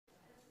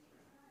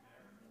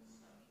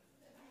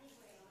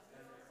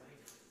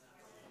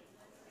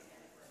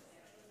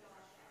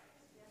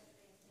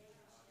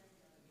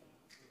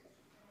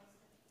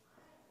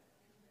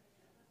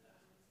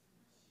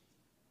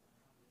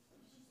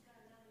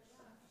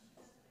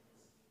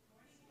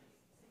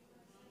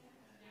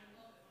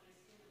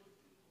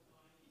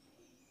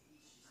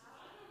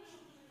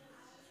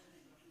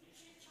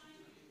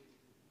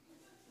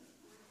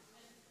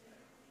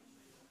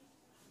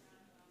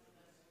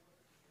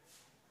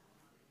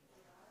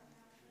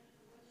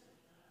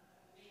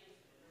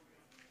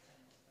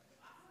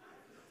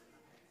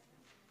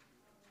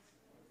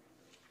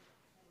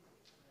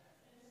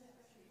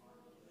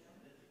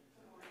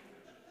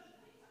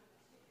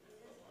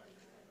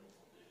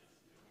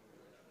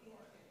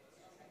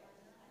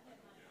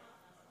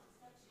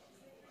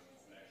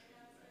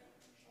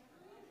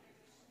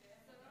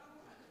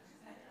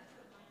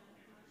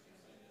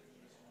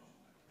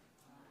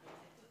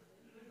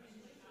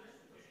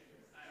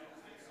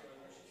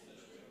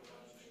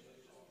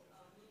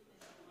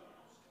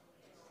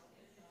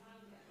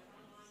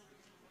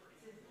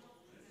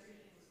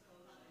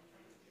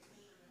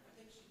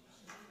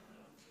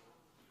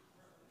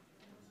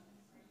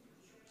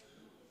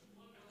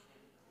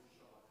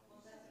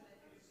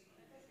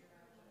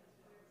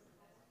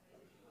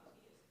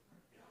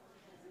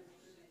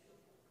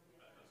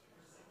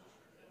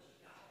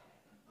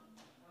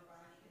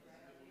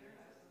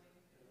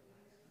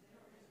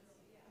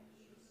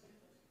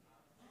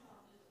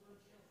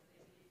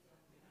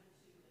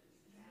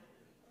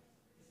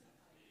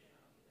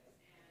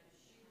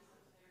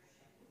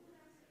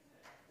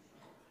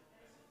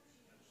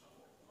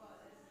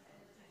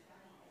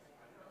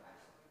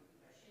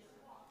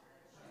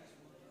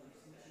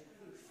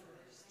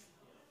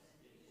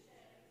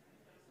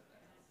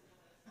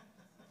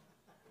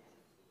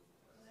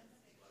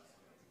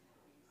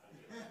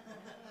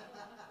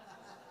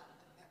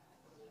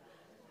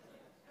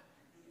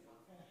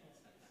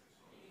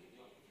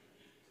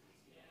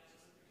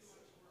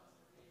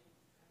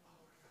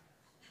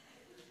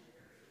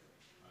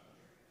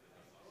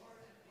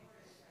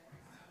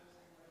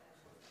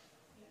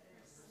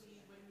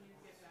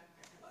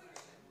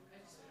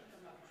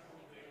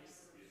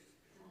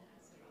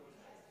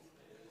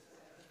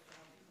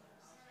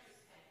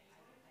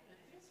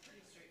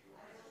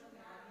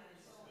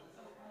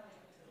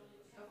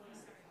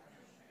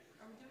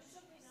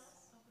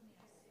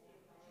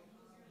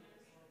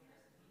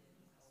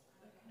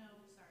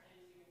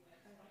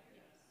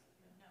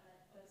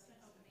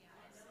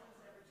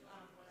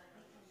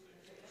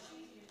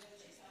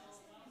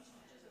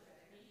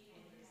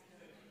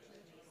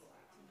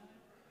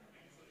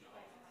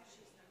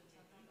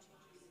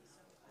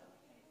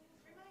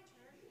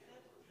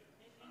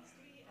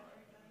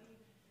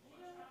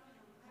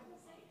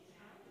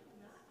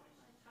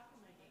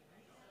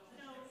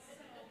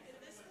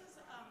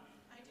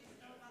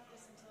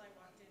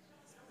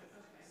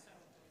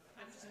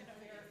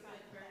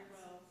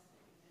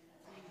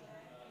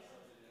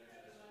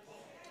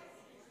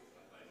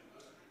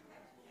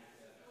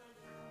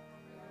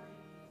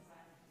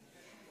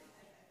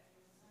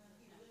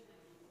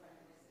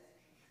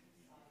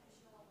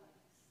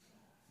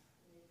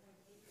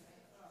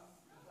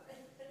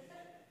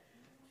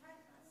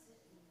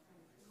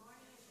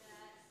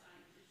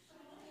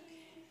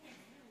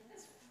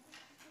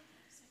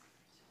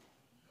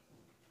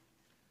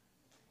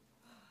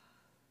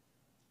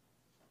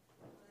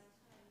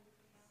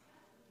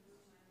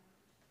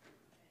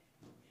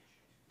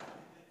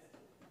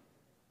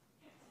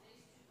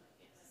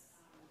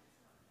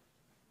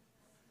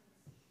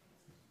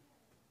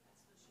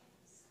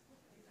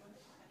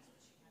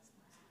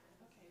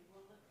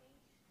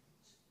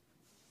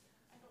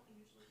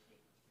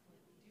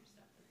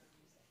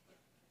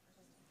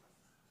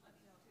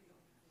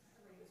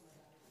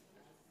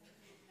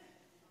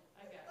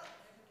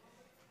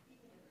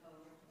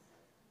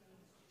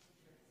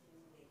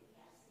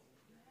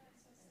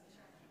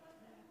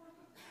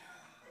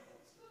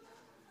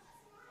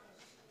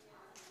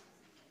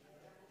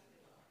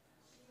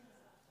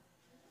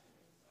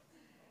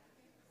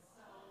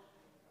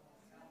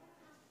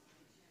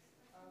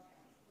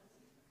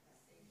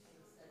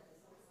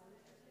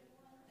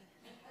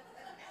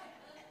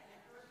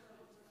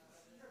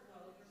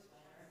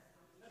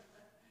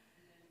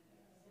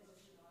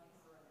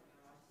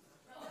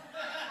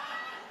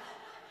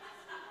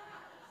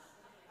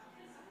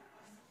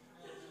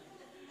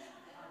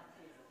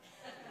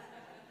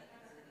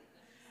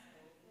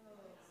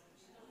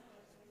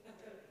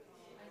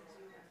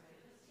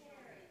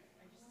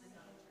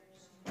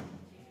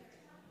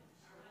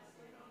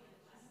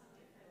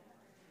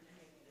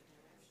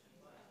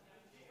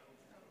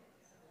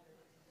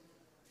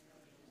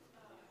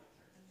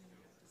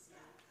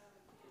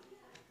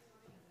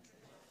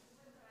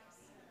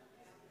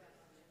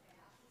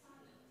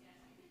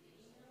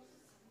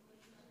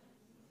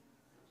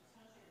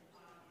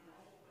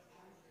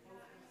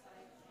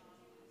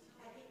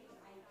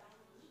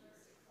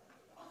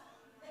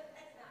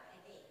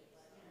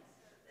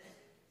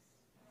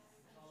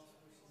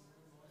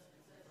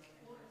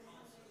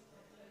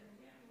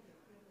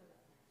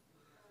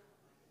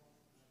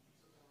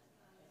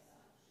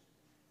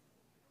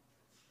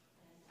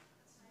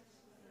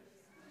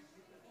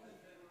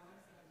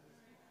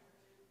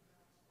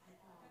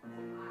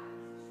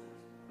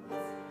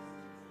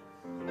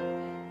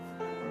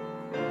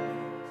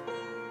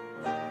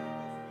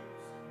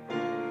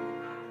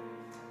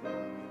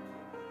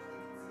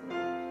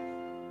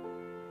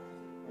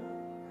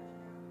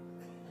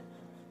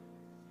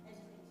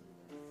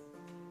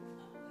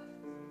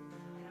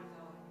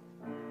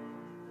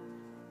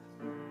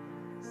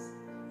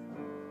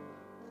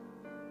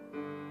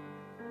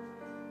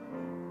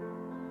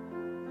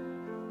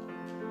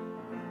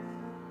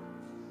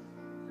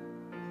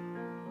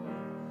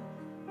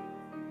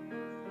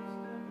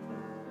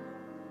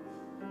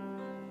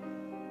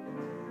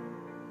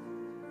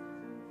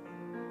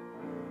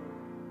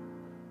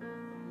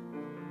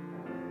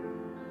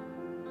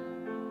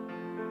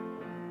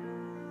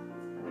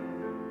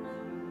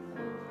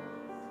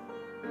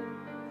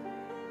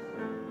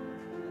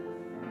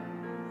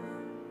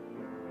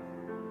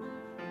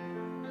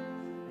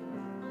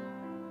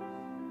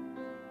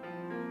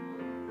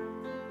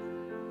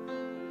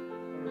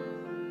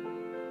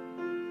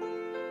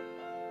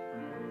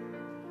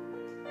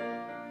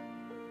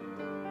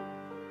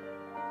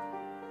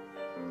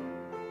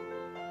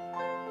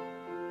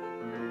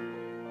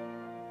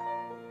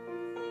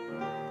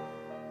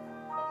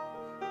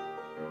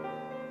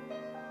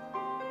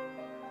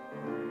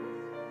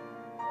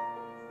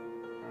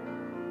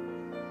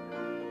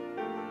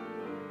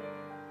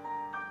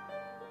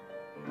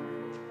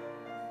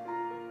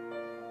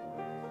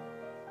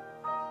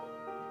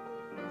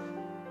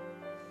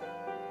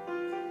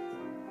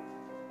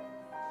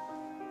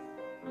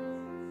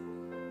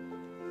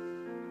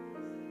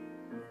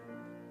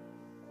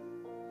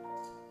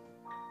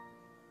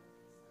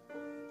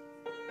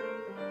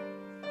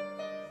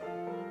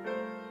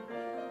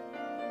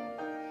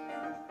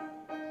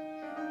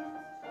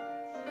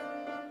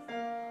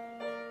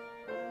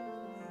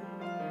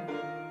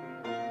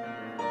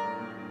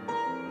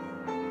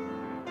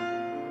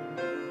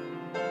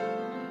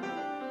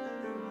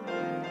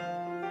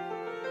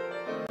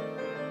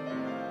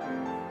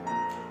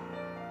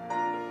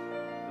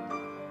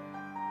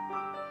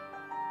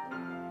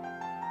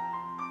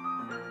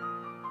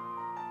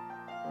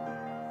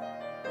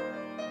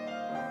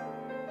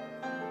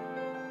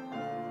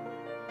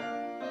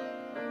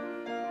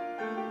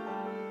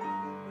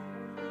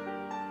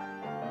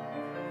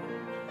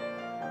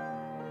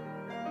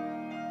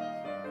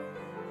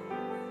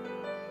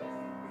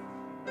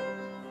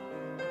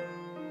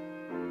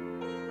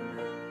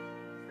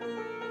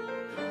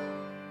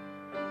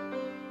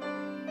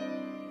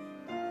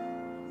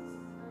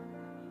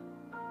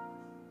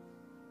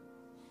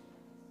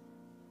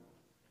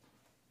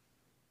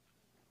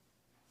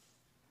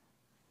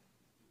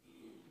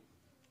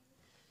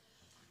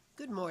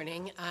Good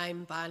morning.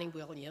 I'm Bonnie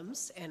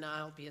Williams, and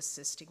I'll be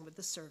assisting with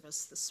the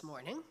service this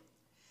morning.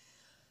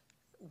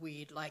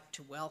 We'd like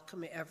to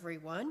welcome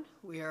everyone.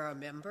 We are a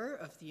member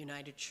of the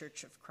United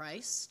Church of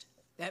Christ.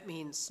 That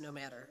means no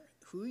matter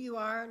who you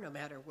are, no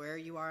matter where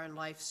you are in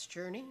life's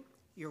journey,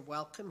 you're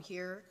welcome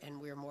here,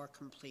 and we're more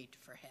complete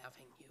for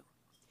having you.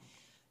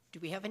 Do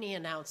we have any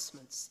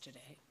announcements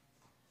today?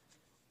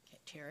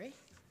 Okay, Terry?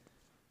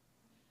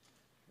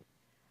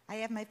 I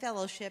have my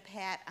fellowship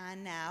hat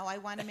on now. I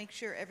want to make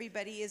sure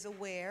everybody is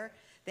aware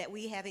that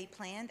we have a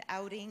planned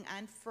outing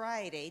on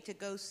Friday to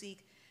go see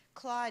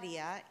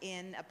Claudia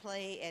in a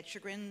play at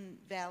Chagrin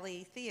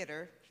Valley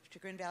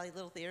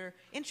Little Theater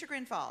in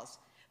Chagrin Falls.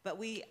 But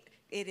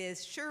it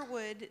is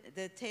Sherwood,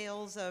 the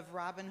tales of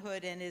Robin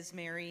Hood and his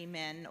merry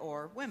men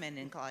or women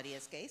in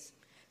Claudia's case.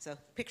 So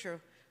picture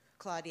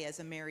Claudia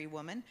as a merry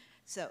woman.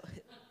 So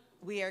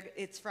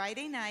it's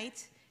Friday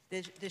night.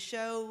 The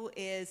show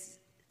is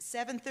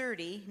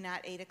 7:30,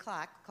 not 8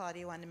 o'clock.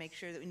 Claudia wanted to make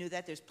sure that we knew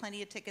that. There's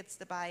plenty of tickets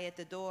to buy at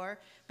the door,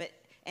 but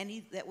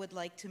any that would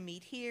like to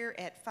meet here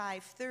at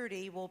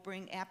 5:30 will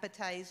bring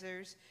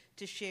appetizers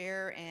to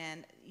share,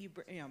 and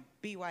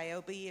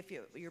BYOB if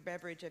your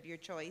beverage of your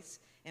choice,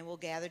 and we'll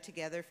gather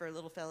together for a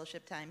little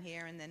fellowship time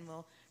here, and then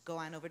we'll go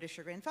on over to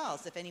Chagrin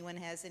Falls. If anyone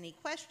has any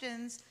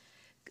questions,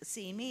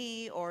 see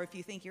me, or if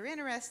you think you're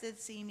interested,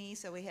 see me,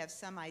 so we have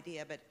some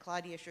idea, but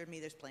Claudia assured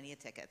me there's plenty of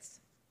tickets.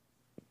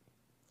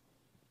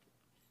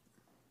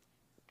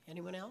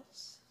 Anyone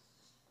else?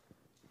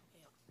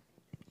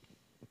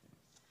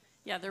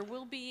 Yeah, there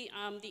will be,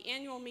 the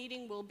annual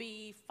meeting will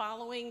be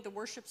following the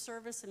worship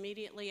service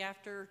immediately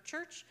after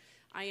church.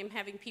 I am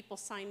having people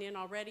sign in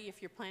already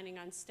if you're planning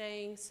on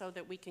staying so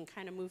that we can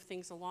kind of move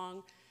things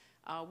along.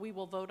 We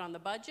will vote on the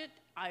budget.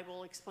 I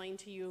will explain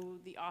to you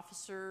the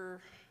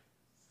officer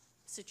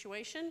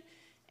situation,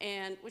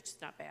 which is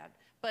not bad.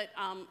 But,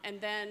 and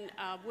then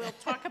we'll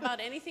talk about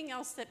anything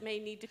else that may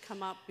need to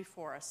come up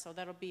before us. So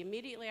that'll be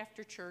immediately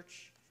after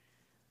church.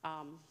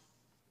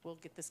 We'll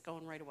get this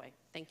going right away.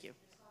 Thank you.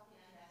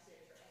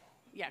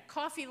 Yeah,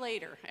 coffee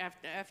later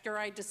after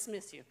I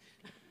dismiss you.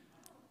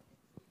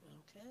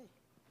 Okay.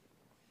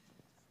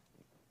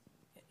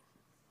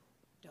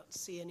 Don't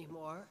see any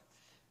more.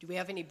 Do we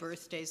have any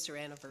birthdays or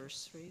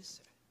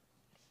anniversaries?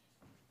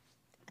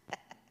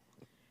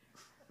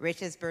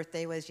 Rich's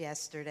birthday was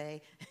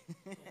yesterday.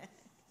 Okay.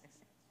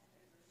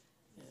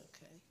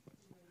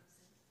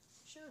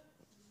 Sure.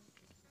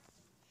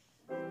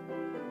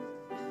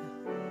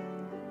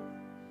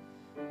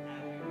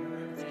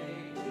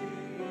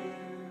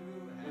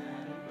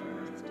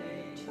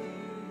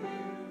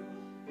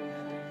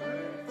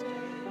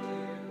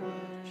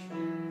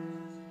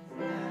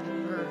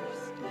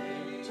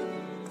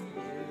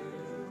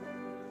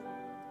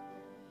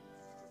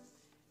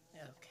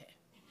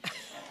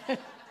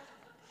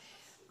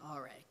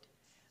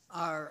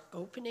 Our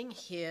opening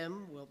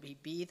hymn will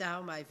be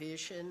Thou My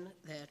Vision.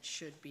 That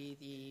should be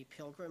the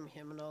Pilgrim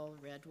Hymnal,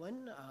 red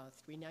one,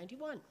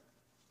 391.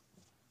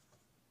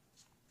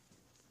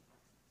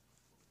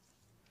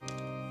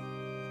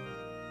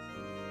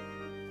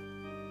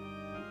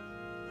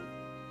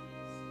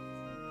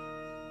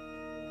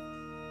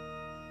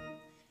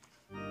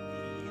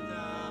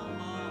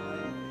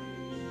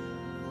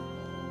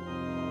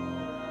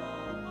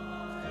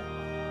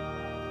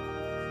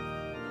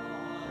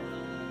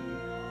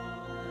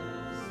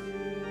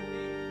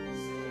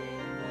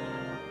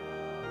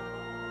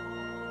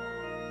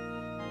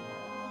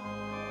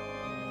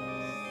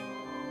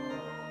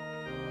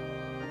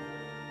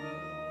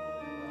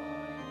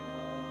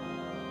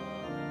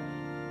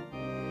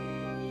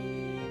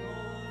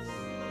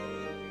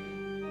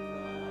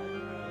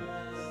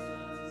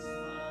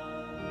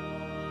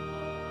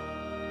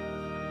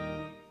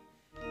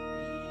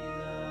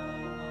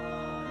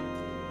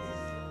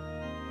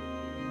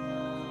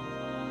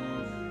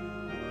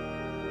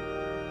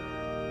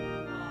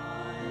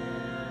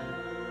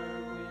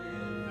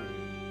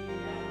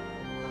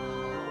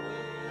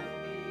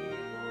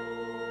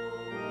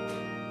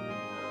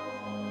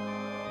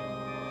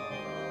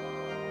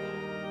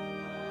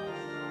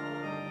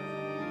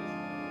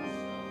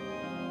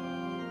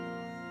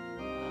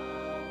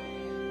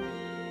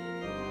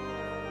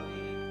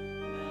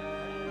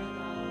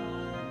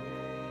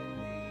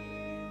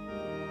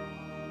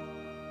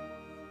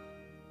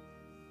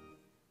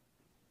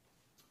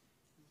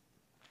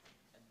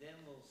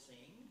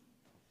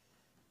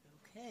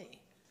 Okay.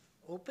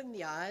 Open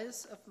the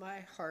eyes of my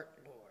heart,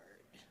 Lord.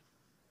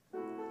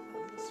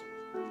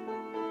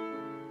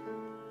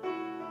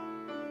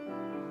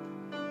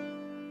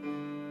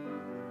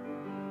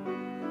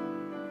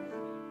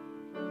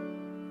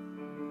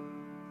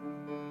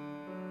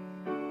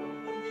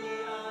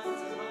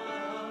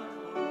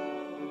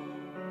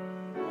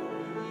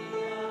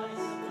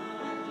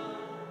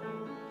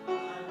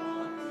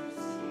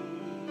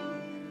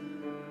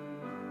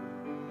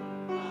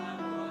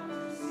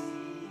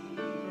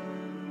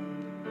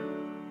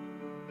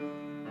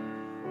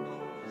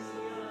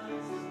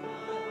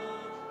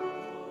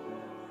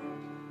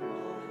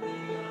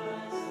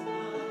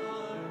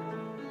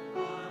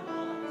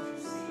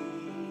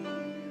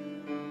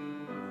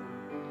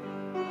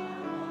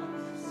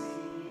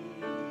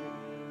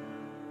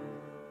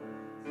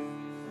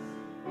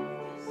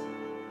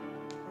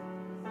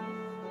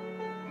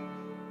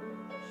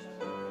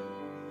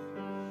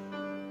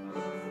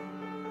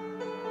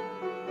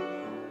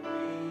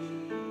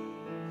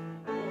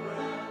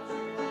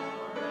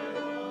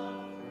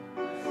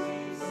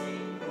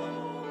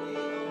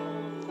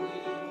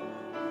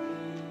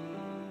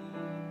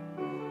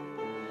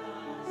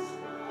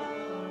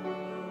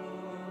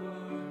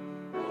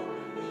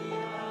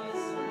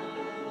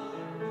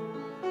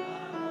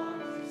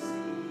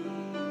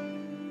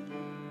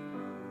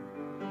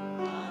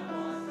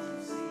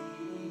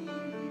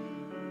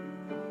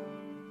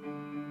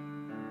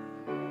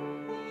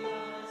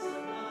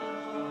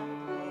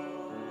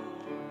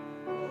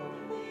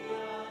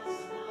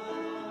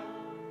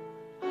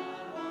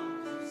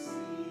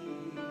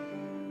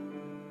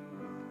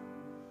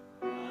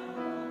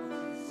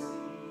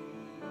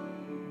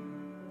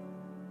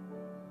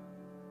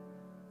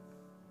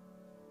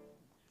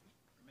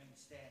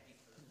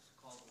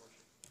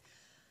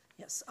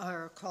 Yes,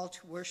 our call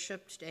to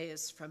worship today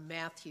is from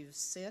Matthew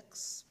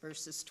 6,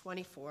 verses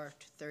 24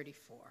 to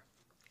 34.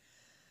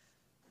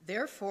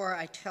 Therefore,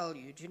 I tell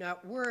you, do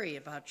not worry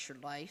about your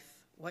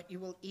life, what you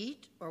will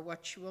eat or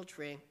what you will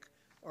drink,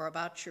 or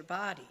about your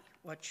body,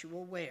 what you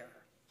will wear.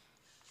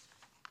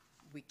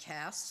 We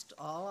cast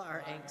all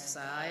our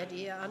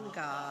anxiety on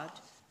God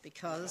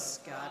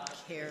because God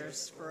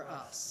cares for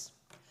us.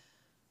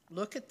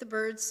 Look at the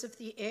birds of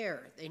the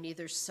air. They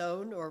neither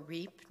sow nor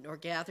reap nor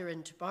gather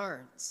into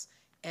barns,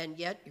 and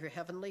yet your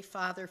heavenly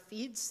Father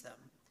feeds them.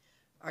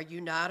 Are you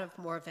not of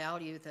more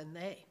value than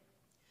they?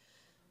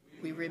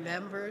 We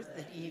remember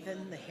that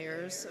even the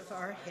hairs of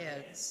our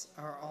heads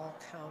are all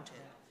counted.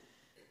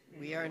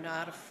 We are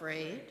not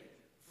afraid,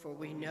 for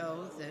we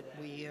know that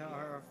we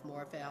are of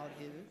more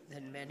value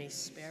than many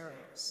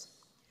sparrows.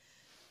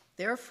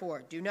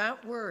 Therefore, do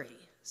not worry,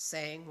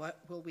 saying, what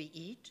will we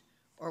eat,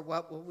 or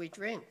what will we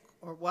drink,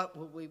 or what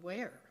will we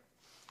wear?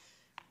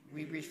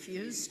 We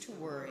refuse to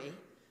worry.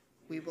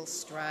 We will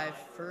strive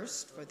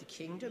first for the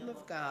kingdom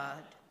of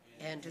God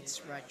and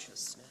its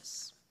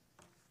righteousness.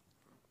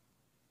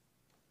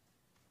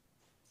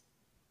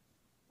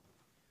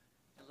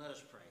 And let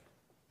us pray.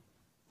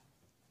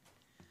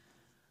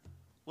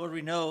 Lord,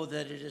 we know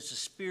that it is a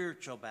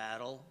spiritual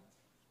battle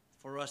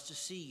for us to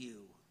see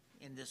you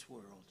in this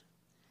world.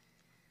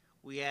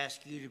 We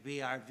ask you to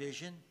be our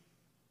vision.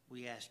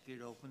 We ask you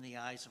to open the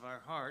eyes of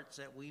our hearts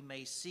that we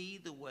may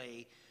see the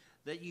way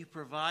that you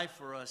provide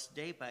for us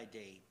day by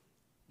day.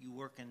 You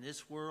work in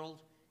this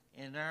world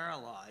and in our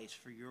lives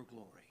for your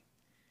glory.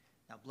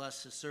 Now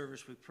bless the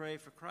service, we pray,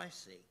 for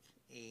Christ's sake.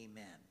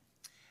 Amen.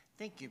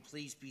 Thank you.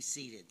 Please be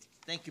seated.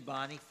 Thank you,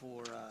 Bonnie,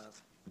 for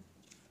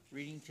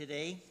reading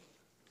today.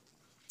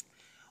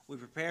 We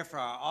prepare for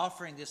our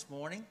offering this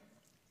morning,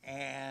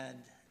 and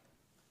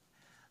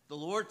the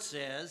Lord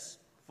says,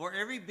 for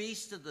every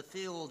beast of the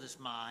field is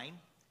mine,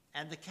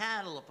 and the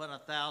cattle upon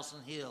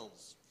 1,000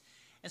 hills.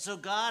 And so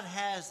God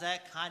has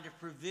that kind of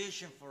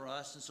provision for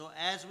us. And so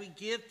as we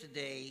give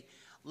today,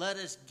 let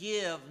us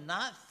give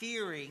not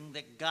fearing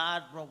that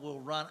God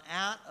will run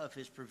out of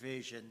his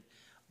provision,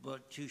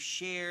 but to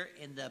share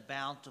in the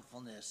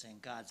bountifulness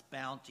and God's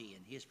bounty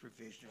and his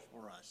provision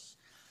for us.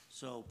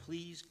 So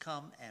please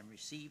come and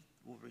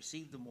we'll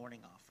receive the morning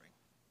offering.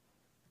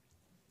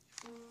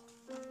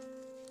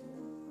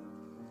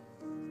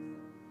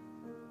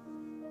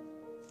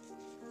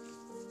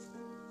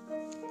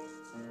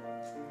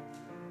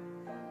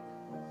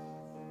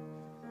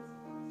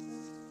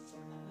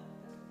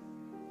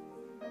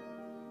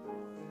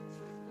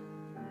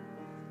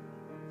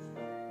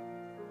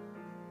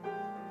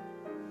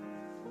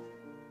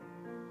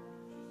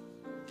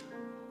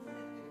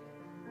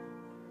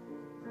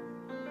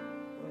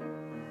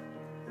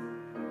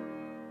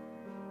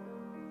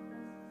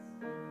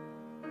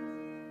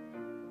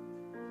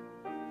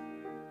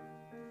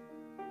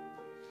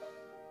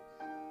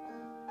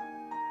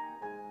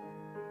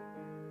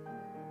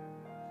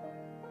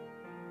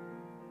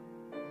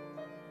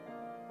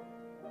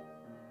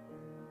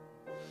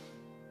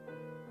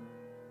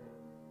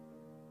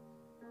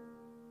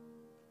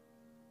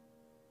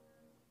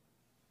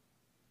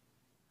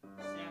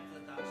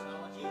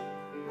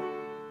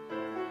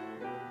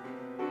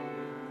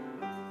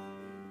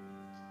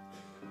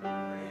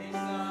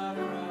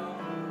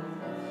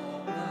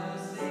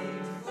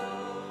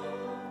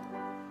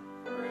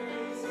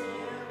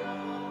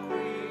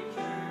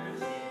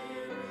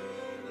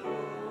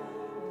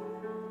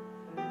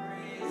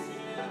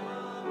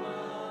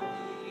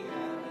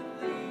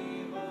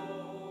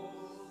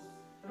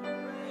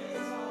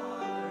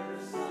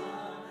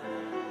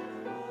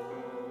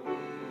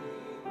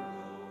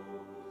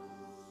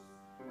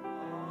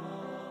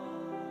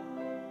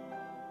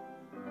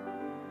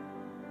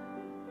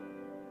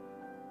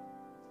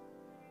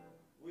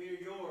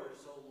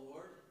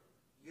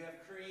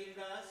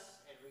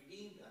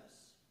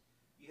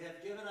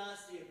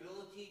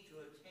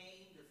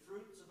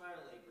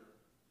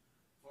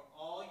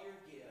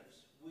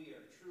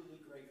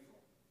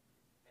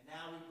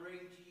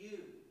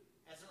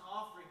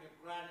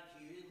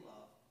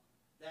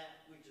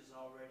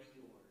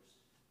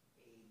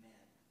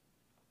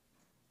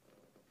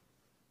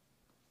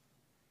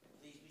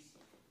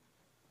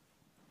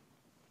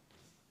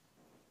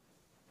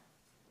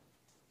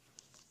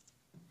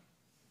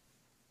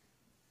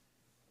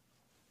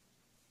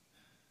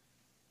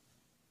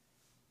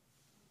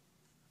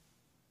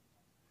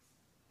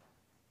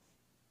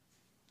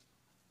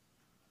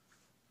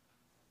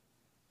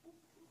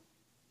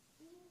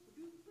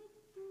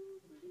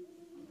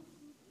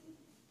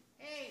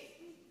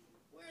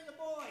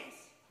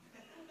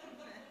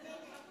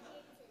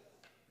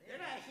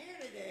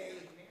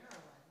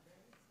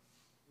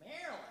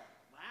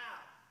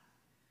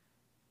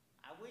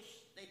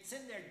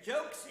 Send their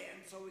jokes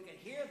in so we can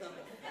hear them.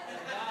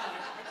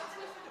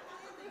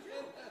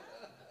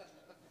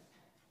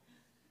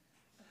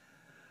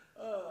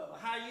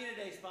 How are you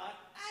today, Spot?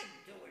 I'm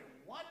doing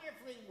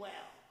wonderfully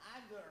well.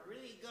 I'm doing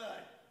really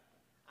good.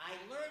 I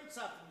learned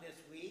something this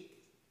week.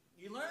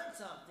 You learned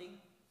something?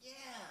 Yeah.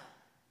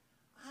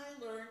 I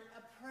learned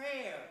a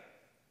prayer.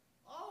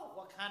 Oh,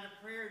 what kind of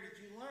prayer did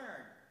you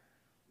learn?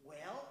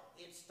 Well,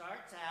 it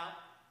starts out,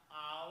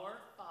 Our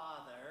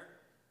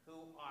Father who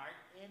art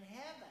in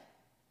heaven.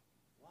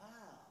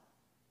 Wow.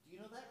 Do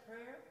you know that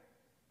prayer?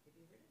 Have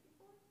you heard it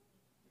before?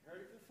 You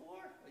heard it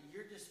before? Well,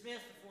 you're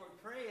dismissed before we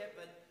pray it,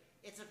 but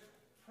it's a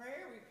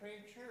prayer we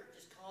pray in church.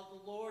 It's called the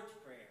Lord's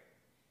Prayer.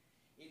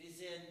 It is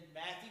in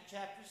Matthew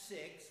chapter 6,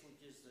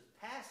 which is the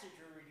passage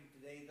we're reading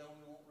today, though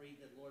we won't read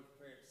the Lord's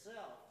Prayer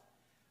itself.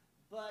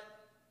 But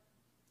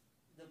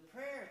the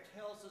prayer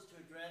tells us to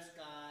address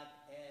God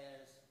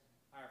as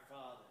our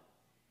Father.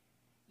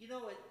 You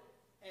know,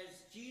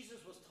 as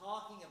Jesus was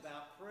talking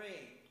about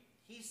praying,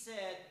 he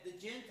said the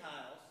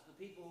Gentiles, the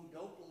people who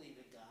don't believe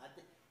in God,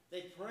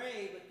 they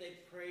pray, but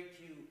they pray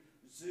to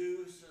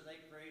Zeus, or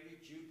they pray to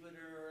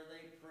Jupiter, or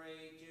they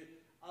pray to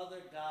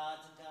other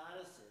gods and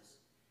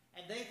goddesses.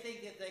 And they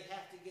think that they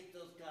have to get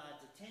those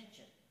gods'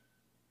 attention.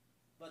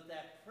 But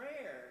that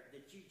prayer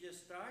that you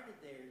just started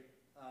there,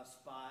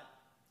 Spot,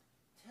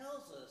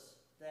 tells us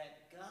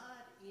that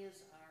God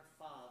is our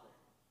Father.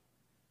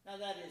 Now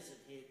that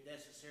isn't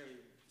necessarily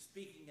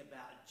speaking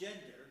about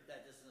gender,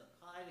 that doesn't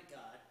apply to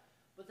God,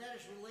 but that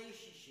is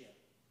relationship.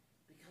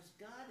 Because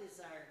God is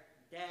our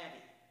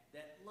daddy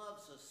that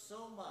loves us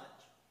so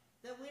much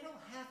that we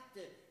don't have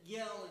to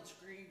yell and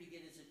scream to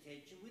get his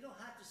attention. We don't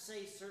have to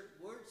say certain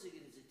words to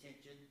get his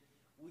attention.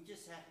 We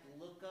just have to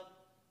look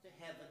up to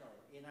heaven or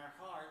in our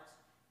hearts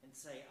and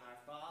say, Our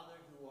Father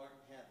who art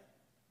in heaven.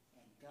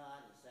 And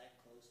God is that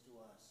close to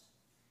us.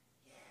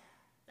 Yeah,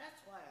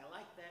 that's why I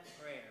like that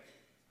prayer.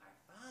 Our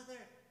Father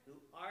who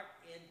art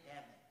in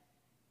heaven.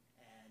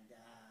 And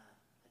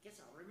I guess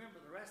I'll remember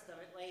the rest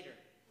of it later.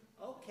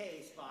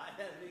 Okay, Spot,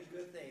 that'll be a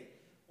good thing.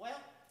 Well,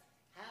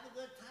 have a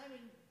good time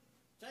in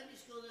Sunday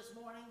school this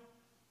morning.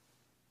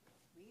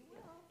 We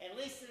will. At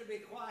least it'll be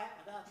quiet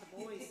without the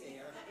boys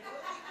there. It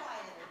will be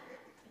quieter.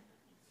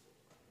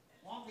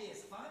 Won't be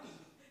as funny.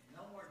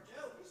 No more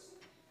jokes.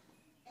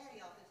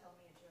 Eddie also told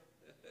me a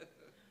joke.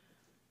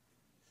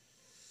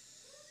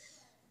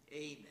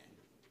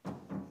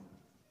 Amen.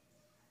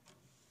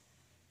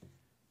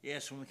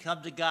 Yes, when we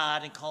come to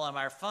God and call him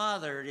our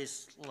Father, it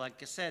is,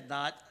 like I said,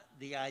 not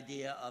the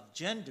idea of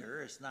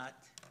gender. It's not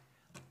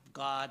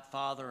God,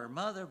 Father, or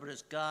Mother, but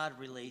it's God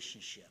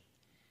relationship.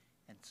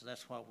 And so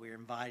that's what we're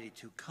invited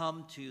to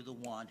come to the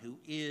one who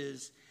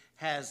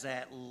has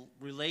that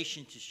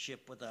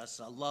relationship with us,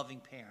 a loving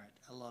parent,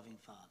 a loving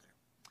Father.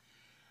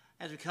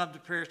 As we come to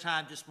prayer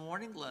time this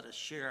morning, let us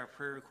share our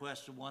prayer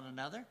requests with one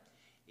another.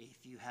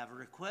 If you have a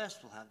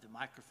request, we'll have the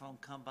microphone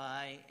come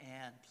by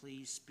and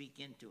please speak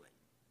into it.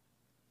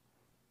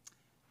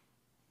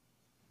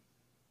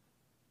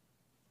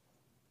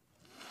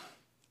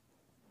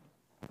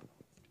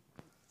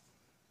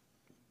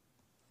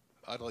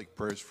 I'd like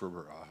prayers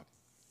for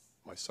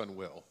my son,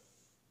 Will.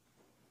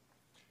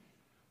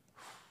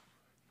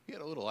 He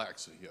had a little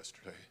accident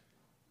yesterday.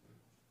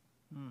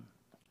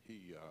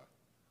 He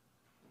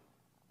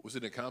was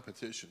in a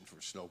competition for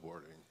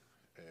snowboarding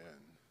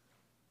and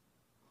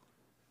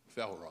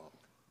fell wrong.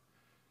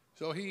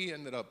 So he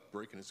ended up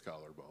breaking his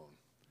collarbone.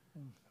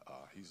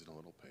 He's in a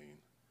little pain.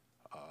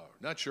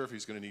 Not sure if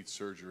he's going to need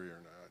surgery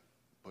or not,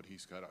 but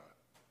he's got an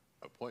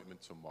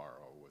appointment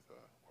tomorrow with an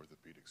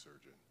orthopedic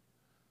surgeon.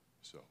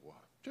 So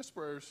just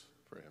prayers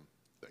for him.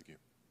 Thank you.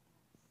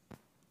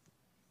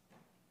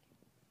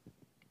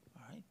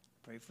 All right,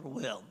 pray for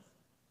Will.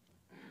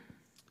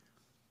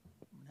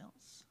 Anyone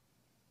else?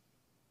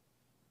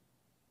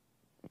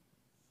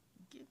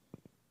 Thank you.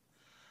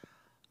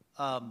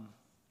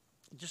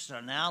 Just an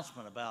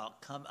announcement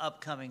about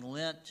upcoming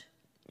Lent.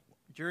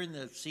 During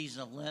the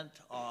season of Lent,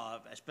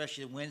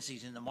 especially the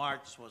Wednesdays into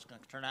March, is what it's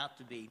going to turn out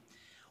to be.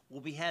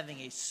 We'll be having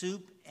a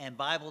soup and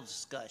Bible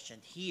discussion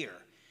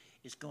here.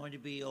 It's going to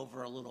be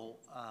over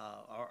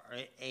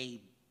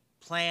a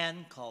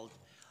plan called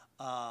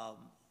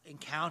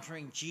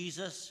Encountering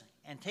Jesus,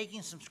 and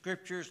taking some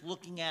scriptures,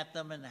 looking at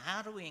them, and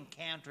how do we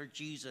encounter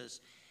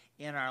Jesus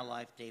in our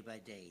life day by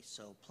day.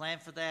 So plan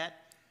for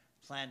that.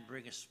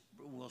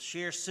 We'll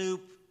share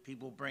soup.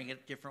 People bring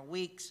it different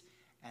weeks,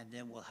 and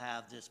then we'll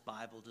have this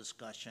Bible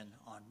discussion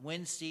on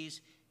Wednesdays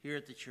here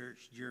at the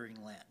church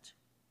during Lent.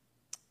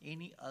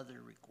 Any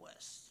other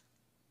requests?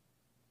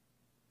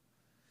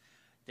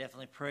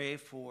 Definitely pray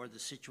for the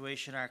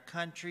situation in our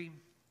country.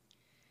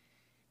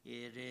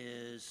 It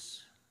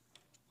is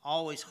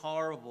always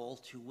horrible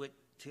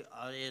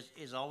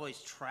is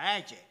always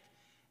tragic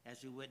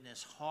as we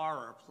witness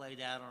horror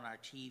played out on our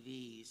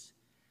TVs.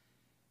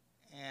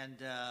 And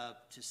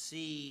to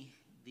see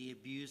the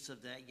abuse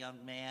of that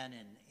young man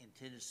in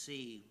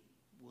Tennessee,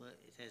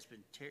 it has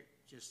been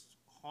just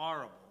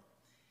horrible.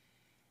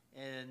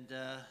 And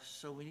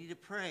so we need to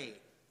pray.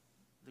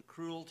 The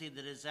cruelty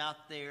that is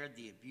out there,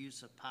 the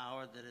abuse of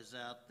power that is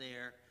out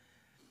there,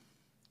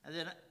 and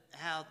then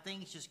how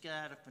things just get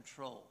out of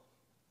control,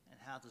 and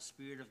how the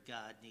Spirit of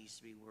God needs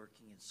to be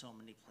working in so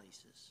many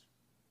places.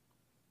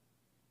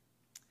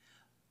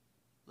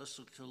 Let's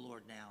look to the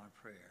Lord now in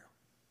prayer.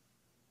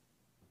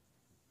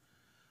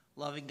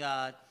 Loving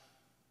God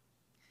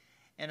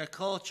In a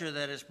culture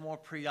that is more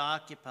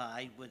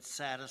preoccupied with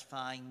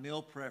satisfying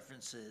meal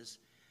preferences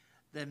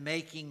than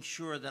making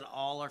sure that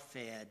all are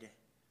fed,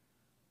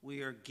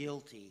 we are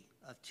guilty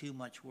of too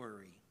much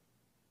worry.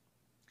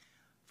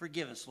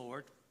 Forgive us,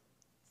 Lord,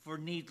 for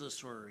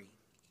needless worry.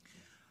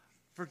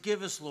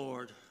 Forgive us,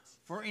 Lord,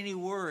 for any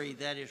worry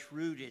that is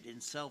rooted in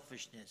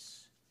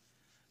selfishness.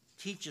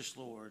 Teach us,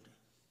 Lord,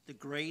 the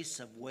grace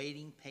of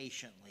waiting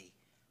patiently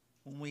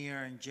when we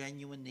are in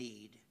genuine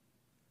need.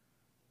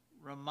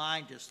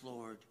 Remind us,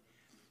 Lord,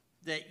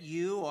 that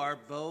you are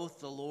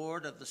both the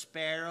Lord of the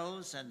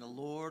sparrows and the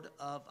Lord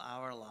of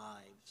our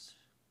lives.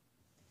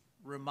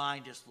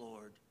 Remind us,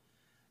 Lord,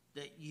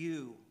 that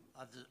you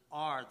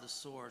are the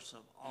source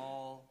of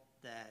all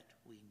that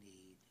we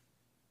need.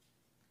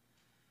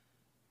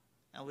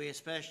 And we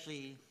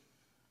especially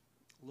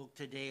look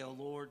today, O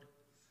Lord,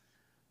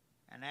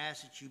 and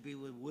ask that you be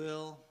with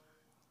Will,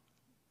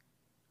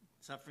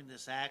 suffering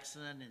this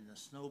accident in the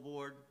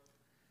snowboard.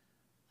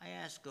 I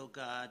ask, oh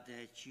God,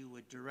 that you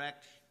would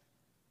direct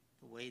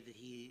the way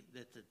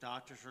that the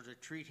doctors are to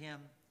treat him.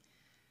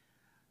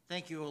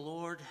 Thank you, O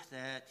Lord,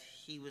 that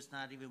he was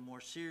not even more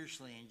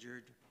seriously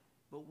injured,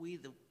 but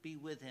be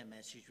with him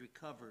as he's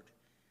recovered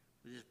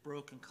with his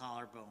broken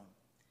collarbone,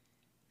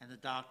 and the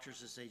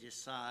doctors as they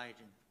decide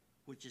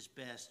which is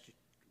best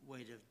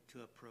way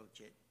to approach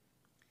it.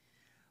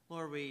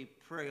 Lord, we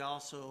pray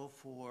also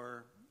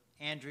for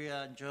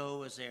Andrea and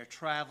Joe as they are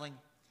traveling,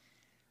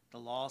 the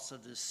loss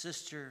of this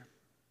sister,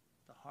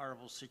 the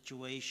horrible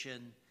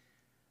situation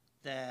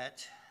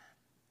that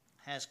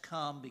has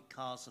come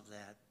because of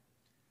that.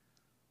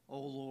 Oh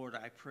Lord,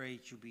 I pray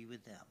that you be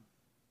with them.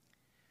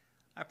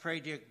 I pray,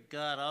 dear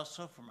God,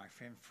 also for my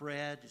friend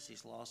Fred as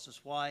he's lost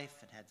his wife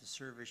and had the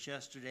service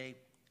yesterday.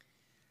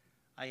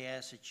 I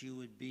ask that you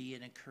would be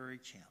and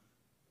encourage him.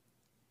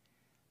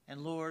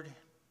 And Lord,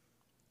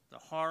 the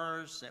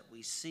horrors that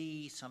we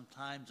see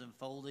sometimes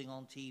unfolding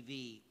on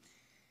TV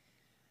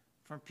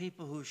from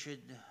people who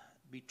should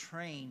be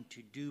trained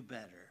to do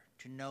better,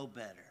 to know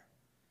better.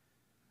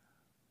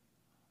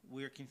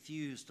 We're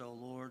confused, oh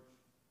Lord,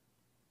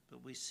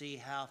 but we see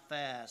how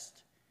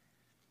fast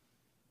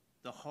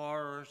the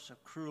horrors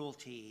of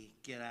cruelty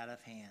get out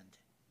of hand,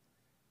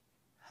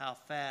 how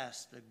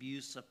fast the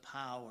abuse of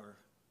power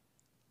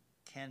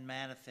can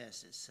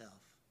manifest itself.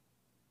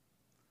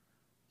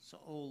 So,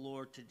 oh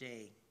Lord,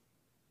 today,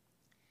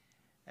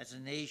 as a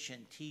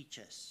nation, teach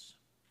us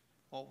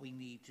what we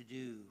need to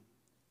do,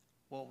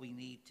 what we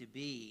need to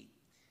be,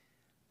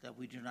 that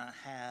we do not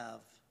have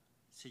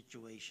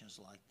situations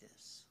like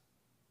this.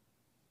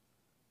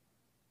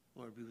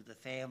 Lord, be with the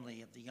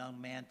family of the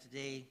young man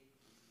today.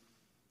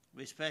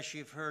 We especially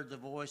have heard the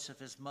voice of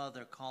his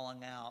mother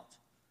calling out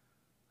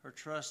her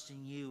trust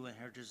in you and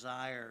her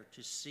desire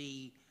to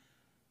see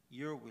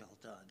your will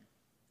done.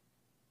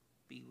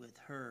 Be with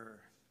her,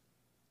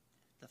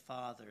 the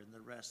father, and the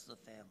rest of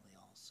the family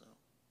also.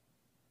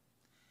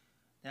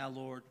 Now,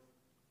 Lord,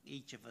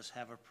 each of us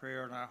have a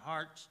prayer in our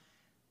hearts,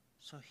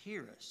 so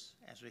hear us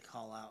as we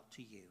call out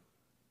to you.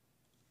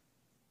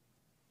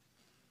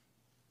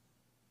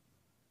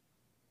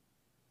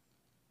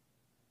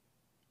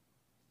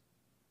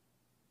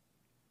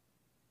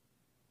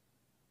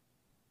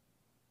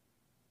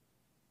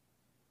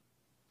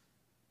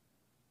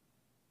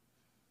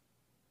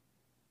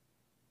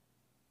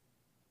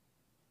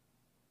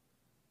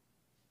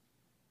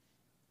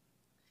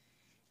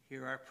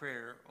 Hear our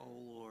prayer, O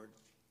Lord,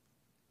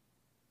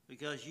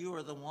 because you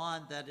are the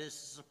one that is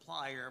the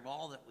supplier of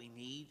all that we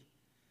need.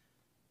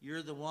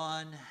 You're the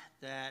one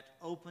that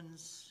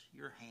opens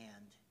your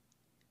hand,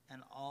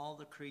 and all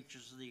the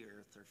creatures of the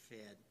earth are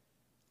fed.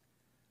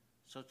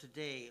 So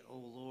today, O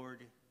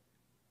Lord,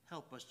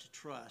 help us to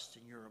trust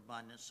in your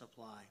abundant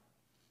supply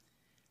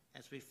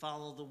as we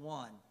follow the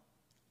one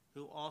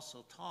who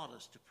also taught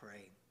us to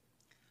pray.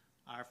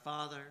 Our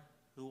Father,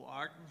 who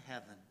art in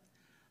heaven,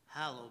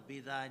 hallowed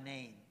be thy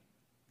name.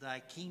 Thy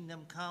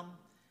kingdom come,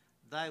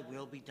 thy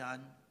will be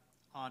done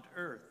on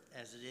earth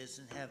as it is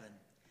in heaven.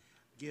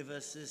 Give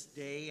us this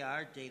day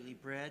our daily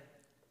bread,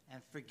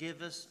 and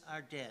forgive us our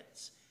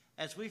debts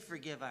as we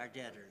forgive our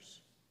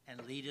debtors.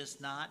 And lead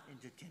us not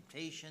into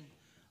temptation,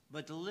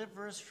 but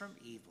deliver us from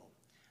evil.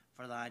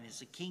 For thine is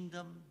the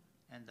kingdom,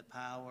 and the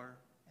power,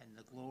 and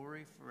the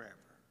glory forever.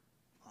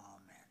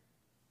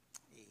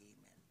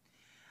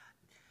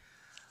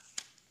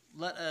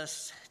 Let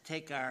us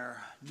take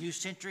our New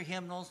Century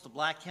hymnals, the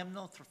black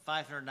hymnal for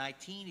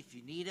 519. If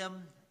you need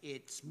them,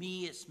 it's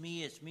me, it's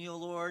me, it's me, O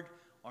Lord,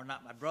 or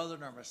not my brother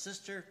nor my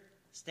sister,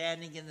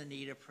 standing in the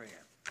need of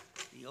prayer.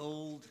 The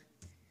old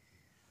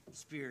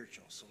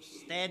spiritual. So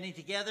standing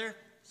together,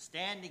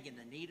 standing in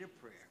the need of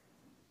prayer.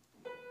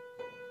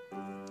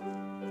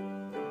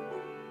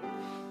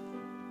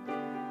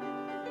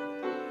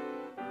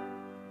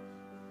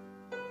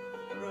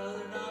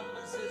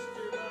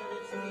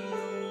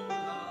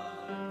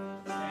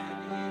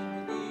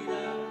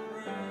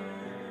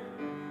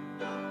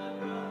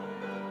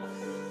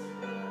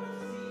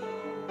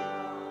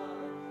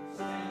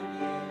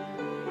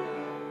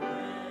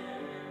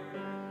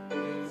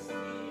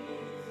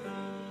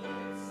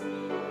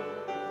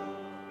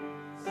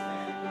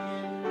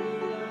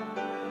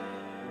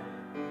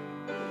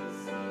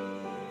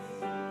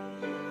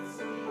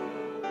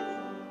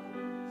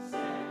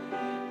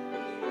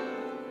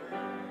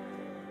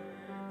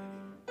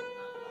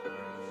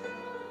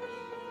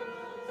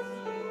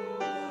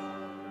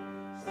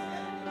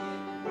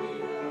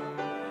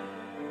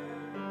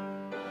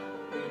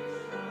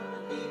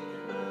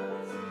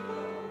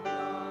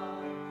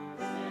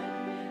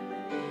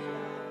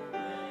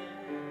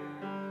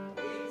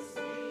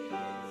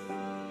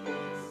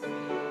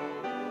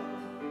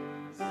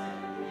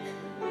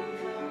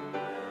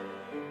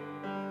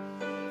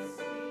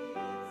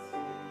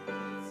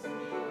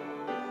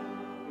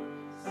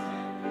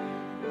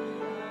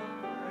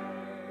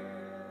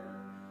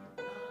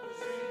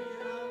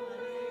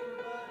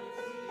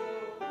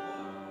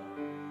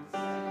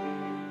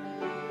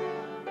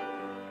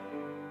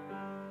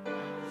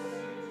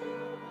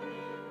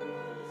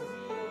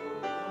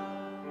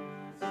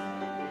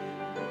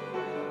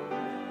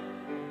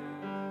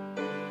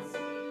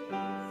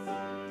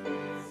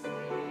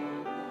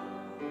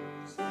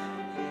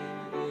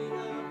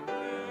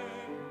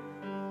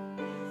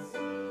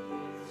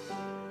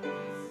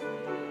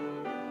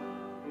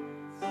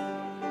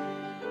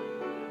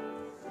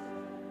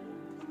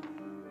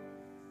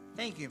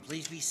 Thank you.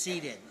 Please be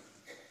seated.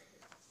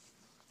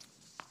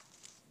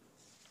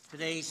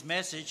 Today's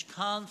message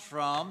comes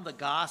from the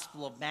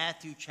Gospel of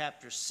Matthew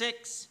chapter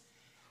 6,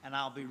 and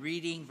I'll be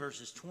reading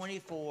verses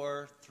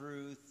 24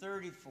 through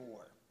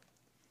 34.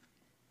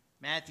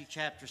 Matthew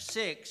chapter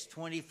 6,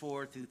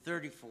 24 through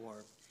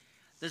 34.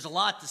 There's a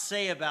lot to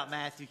say about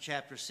Matthew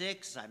chapter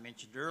 6. As I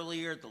mentioned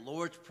earlier, the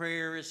Lord's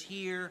Prayer is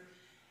here.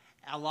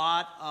 A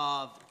lot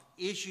of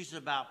issues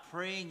about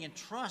praying and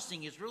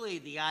trusting is really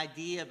the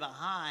idea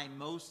behind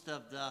most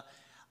of the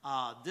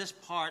this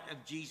part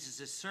of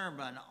Jesus'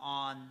 sermon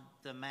on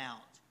the Mount.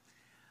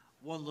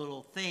 One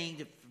little thing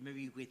that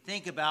maybe we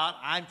think about,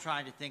 I'm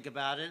trying to think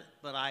about it,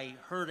 but I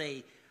heard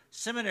a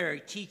seminary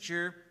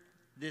teacher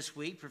this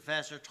week,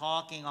 professor,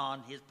 talking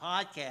on his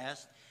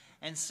podcast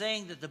and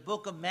saying that the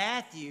book of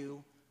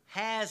Matthew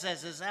has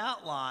as its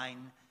outline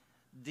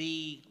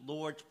the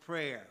Lord's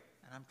Prayer.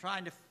 And I'm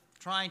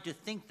trying to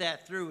think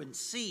that through and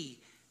see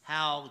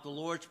how the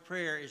Lord's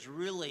Prayer is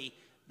really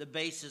the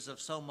basis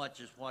of so much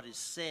as what is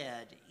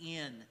said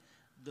in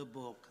the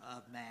book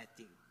of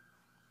Matthew.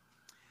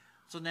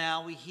 So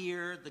now we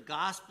hear the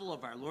gospel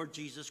of our Lord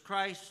Jesus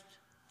Christ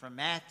from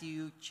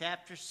Matthew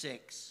chapter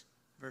 6,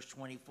 verse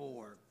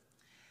 24.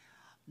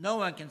 No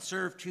one can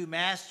serve two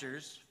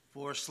masters,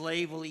 for a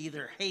slave will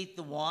either hate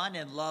the one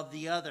and love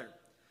the other,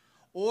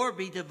 or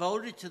be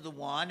devoted to the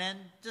one and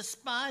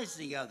despise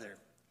the other.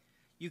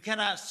 You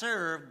cannot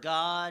serve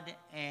God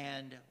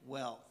and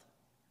wealth.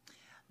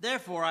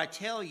 Therefore, I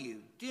tell you,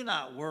 do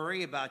not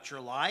worry about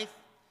your life,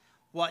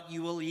 what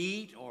you will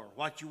eat or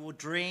what you will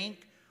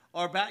drink,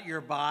 or about your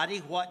body,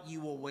 what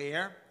you will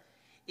wear.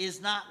 Is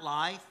not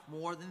life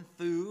more than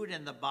food,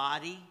 and the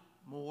body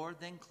more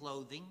than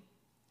clothing?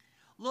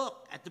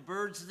 Look at the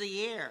birds of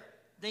the air.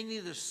 They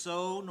neither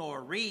sow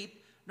nor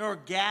reap, nor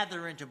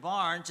gather into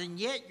barns, and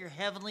yet your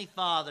heavenly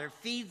Father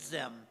feeds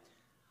them.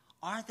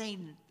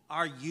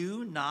 Are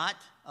you not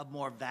of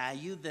more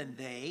value than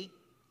they?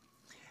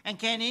 And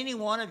can any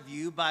one of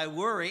you, by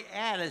worry,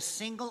 add a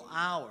single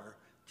hour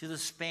to the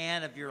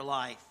span of your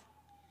life?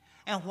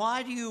 And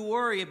why do you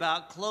worry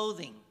about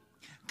clothing?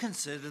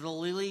 Consider the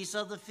lilies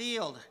of the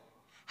field,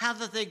 how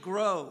that they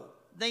grow.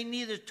 They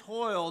neither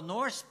toil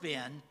nor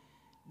spin.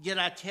 Yet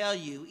I tell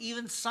you,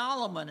 even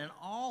Solomon in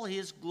all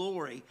his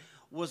glory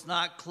was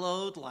not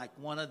clothed like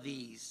one of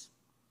these.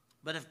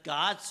 But if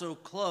God so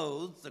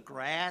clothes the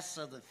grass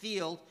of the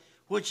field,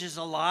 which is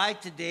alive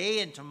today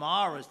and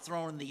tomorrow is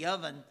thrown in the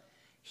oven,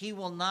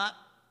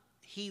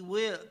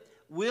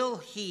 will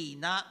he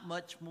not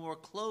much more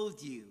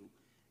clothe you,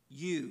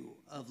 you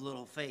of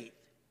little faith?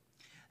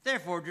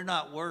 Therefore do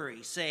not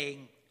worry,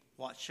 saying,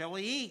 what shall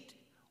we eat?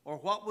 Or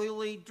what will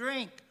we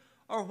drink?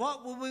 Or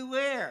what will we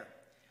wear?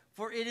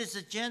 For it is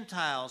the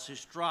Gentiles who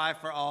strive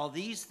for all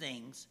these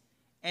things,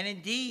 and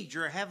indeed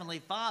your heavenly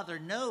Father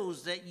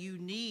knows that you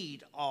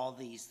need all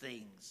these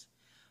things.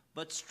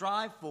 But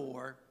strive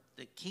for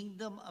the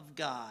kingdom of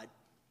God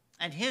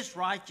and his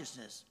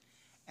righteousness,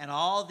 and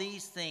all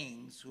these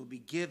things will be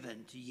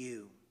given to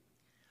you.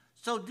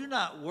 So do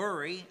not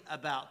worry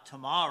about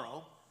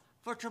tomorrow,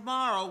 for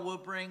tomorrow will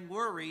bring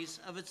worries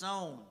of its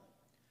own.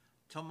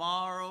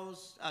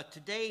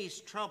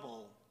 Today's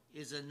trouble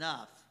is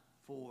enough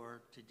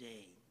for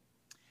today.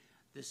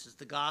 This is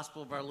the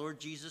gospel of our Lord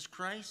Jesus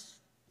Christ.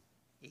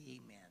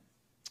 Amen.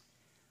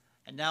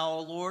 And now,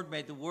 O Lord,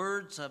 may the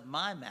words of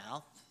my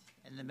mouth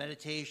and the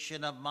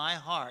meditation of my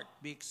heart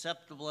be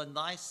acceptable in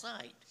thy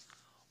sight,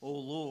 O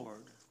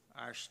Lord,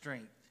 our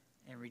strength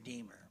and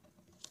Redeemer.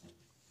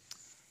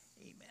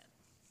 Amen.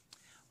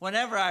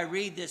 Whenever I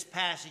read this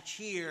passage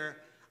here,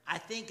 I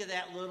think of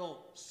that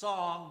little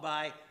song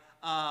by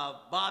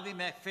Bobby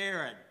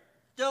McFerrin.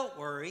 Don't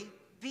worry,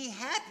 be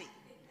happy.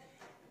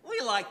 We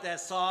like that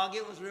song.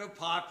 It was real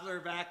popular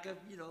back a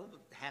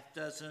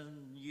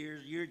dozen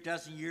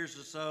years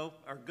or so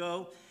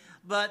ago.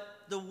 But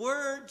the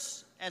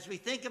words, as we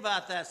think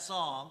about that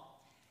song,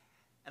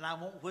 and I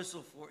won't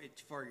whistle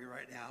for you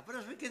right now, but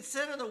as we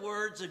consider the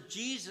words of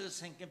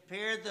Jesus and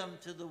compare them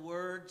to the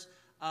words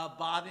of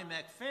Bobby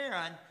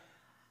McFerrin,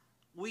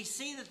 we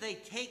see that they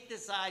take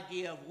this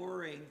idea of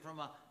worrying from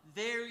a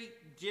very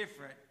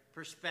different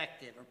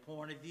perspective or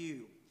point of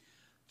view.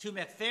 To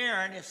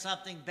McFerrin, if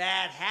something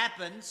bad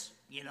happens,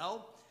 you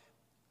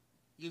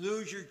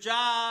lose your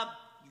job,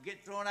 you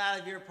get thrown out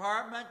of your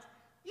apartment,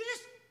 you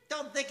just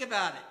don't think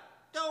about it.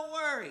 Don't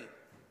worry.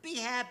 Be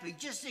happy.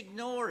 Just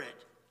ignore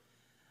it.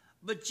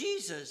 But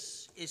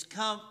Jesus is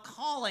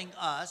calls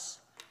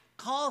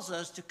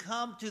us to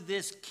come to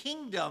this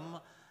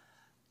kingdom,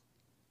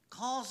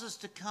 calls us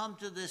to come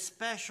to this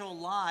special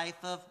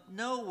life of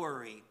no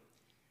worry,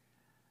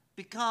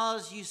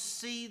 because you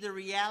see the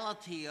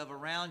reality of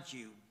around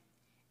you.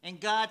 In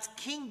God's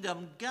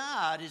kingdom,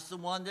 God is the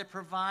one that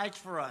provides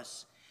for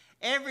us.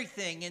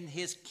 Everything in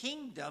his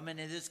kingdom and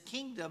in his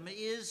kingdom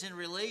is in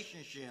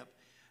relationship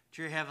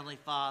to your Heavenly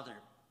Father.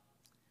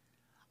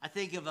 I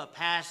think of a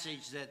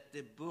passage that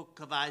the book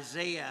of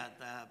Isaiah,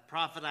 the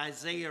prophet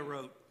Isaiah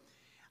wrote,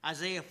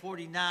 Isaiah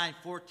 49,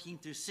 14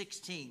 through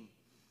 16.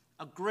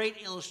 A great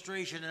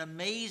illustration, an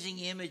amazing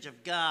image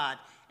of God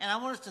And I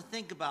want us to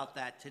think about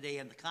that today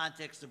in the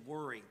context of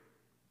worry.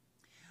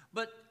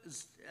 But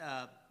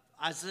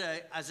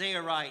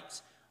Isaiah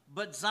writes,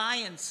 "But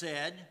Zion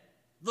said,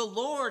 'The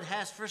Lord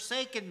has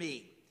forsaken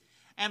me,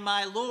 and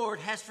my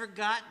Lord has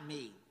forgotten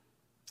me.'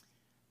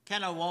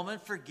 Can a woman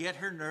forget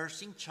her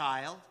nursing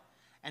child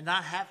and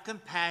not have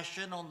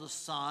compassion on the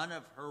son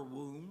of her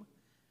womb?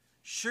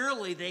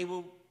 Surely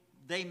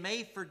they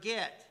may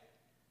forget,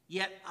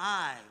 yet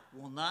I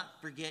will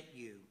not forget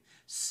you.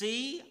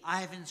 See, I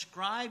have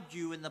inscribed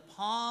you in the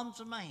palms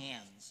of my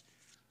hands.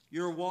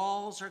 Your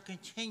walls are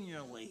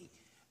continually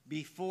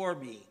before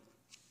me."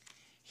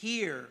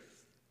 Here,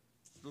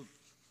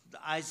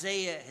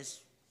 Isaiah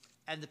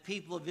and the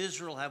people of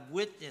Israel are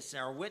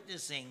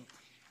witnessing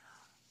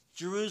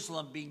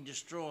Jerusalem being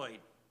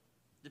destroyed,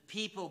 the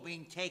people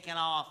being taken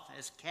off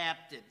as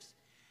captives.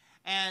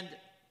 And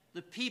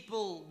the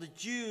people, the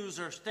Jews,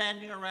 are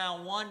standing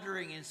around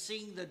wondering and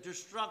seeing the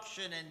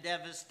destruction and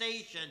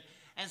devastation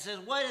and says,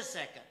 "Wait a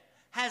second,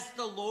 has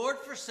the Lord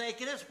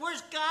forsaken us?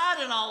 Where's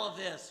God in all of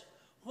this?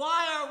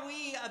 Why are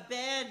we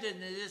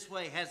abandoned in this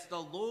way? Has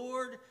the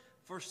Lord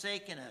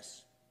forsaken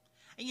us?"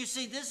 And you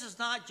see, this is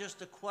not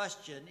just a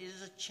question, it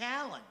is a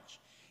challenge.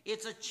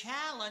 It's a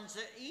challenge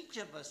that each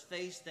of us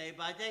face day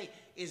by day.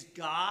 Is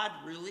God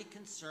really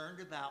concerned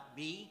about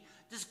me?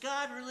 Does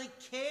God really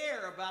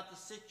care about the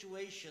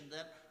situation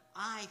that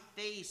I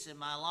face in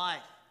my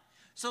life?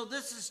 So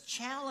this is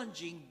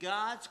challenging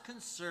God's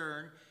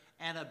concern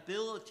and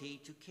ability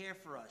to care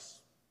for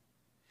us.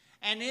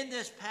 And in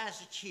this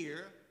passage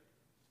here,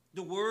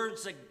 the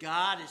words that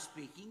God is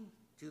speaking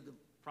to the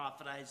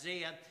prophet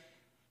Isaiah,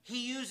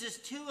 he uses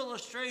two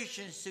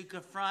illustrations to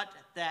confront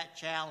that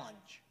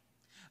challenge.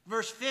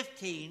 Verse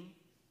 15,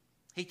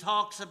 he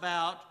talks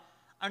about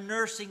a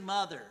nursing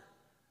mother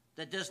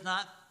that does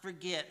not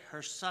forget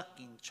her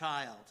sucking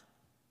child.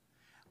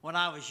 When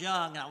I was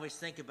young, I always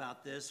think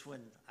about this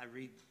when I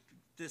read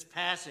this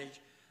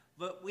passage,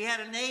 but we had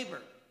a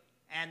neighbor,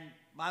 and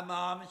my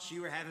mom and she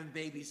were having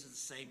babies at the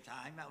same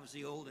time. I was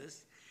the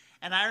oldest.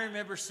 And I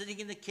remember sitting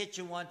in the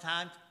kitchen one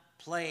time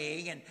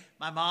playing, and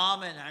my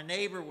mom and our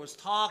neighbor was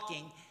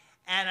talking,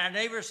 and our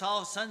neighbor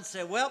all of a sudden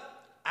said, "Well,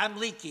 I'm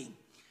leaking.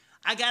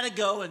 I got to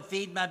go and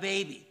feed my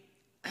baby."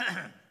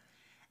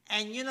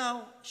 And, you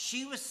know,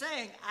 she was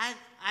saying,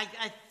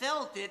 I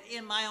felt it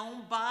in my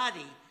own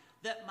body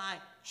that my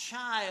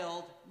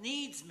child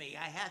needs me.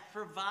 I have to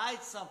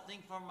provide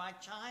something for my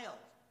child.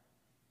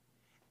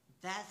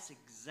 That's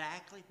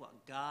exactly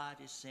what God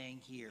is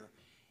saying here.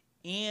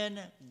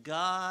 In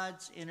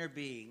God's inner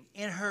being,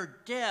 in her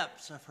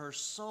depths of her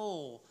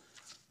soul,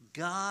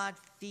 God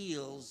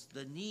feels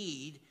the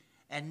need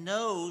and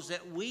knows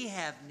that we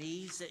have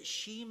needs that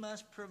she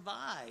must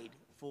provide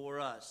for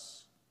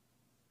us.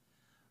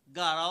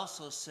 God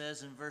also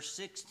says in verse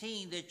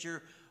 16 that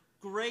you're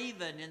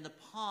graven in the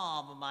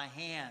palm of my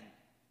hand.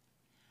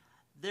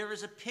 There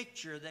is a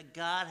picture that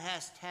God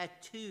has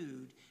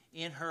tattooed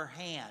in her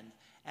hand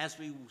as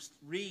we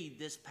read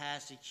this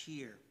passage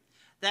here.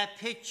 That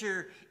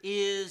picture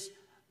is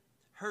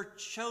her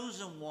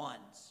chosen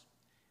ones,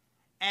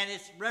 and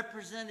it's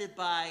represented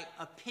by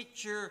a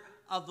picture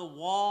of the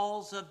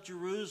walls of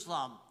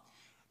Jerusalem.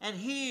 And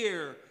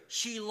here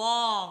she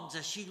longs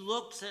as she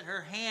looks at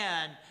her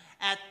hand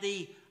at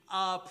the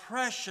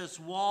precious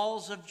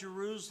walls of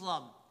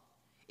Jerusalem.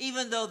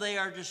 Even though they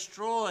are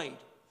destroyed,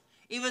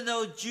 even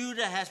though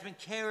Judah has been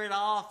carried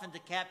off into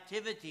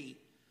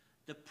captivity,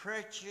 the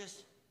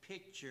precious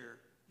picture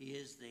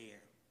is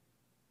there.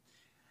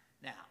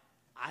 Now,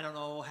 I don't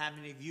know how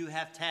many of you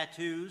have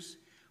tattoos.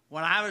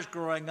 When I was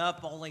growing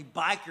up, only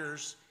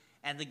bikers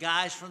and the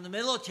guys from the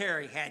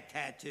military had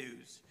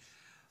tattoos.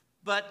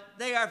 But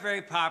they are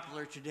very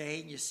popular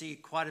today, and you see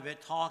quite a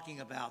bit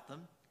talking about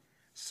them.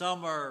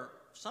 Some are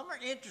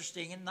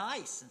interesting and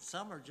nice, and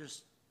some are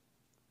just,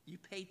 you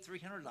paid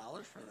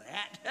 $300 for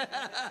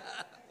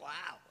that?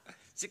 Wow.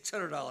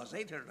 $600,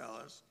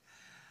 $800.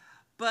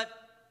 But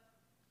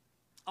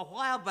a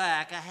while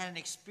back, I had an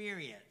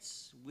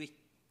experience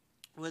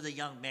with a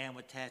young man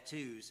with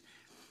tattoos.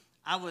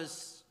 I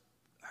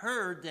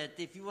heard that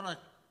if you want to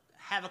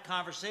have a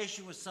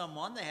conversation with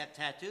someone, they have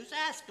tattoos,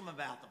 ask them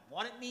about them.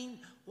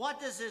 What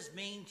does this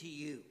mean to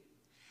you?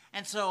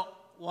 And so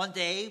one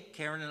day,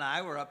 Karen and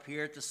I were up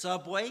here at the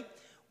Subway.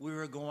 We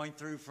were going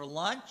through for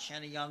lunch,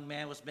 and a young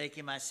man was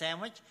making my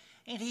sandwich,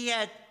 and he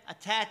had a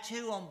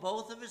tattoo on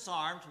both of his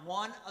arms,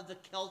 one of the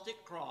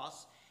Celtic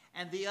cross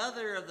and the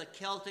other of the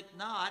Celtic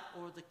knot,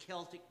 or the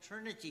Celtic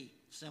Trinity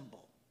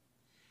symbol.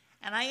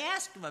 And I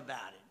asked him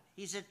about it.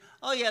 He said,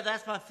 "Oh yeah,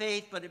 that's my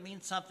faith, but it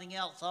means something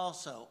else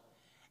also."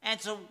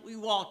 And so we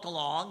walked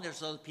along.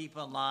 There's other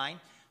people in line.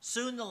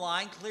 Soon the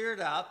line cleared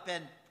up,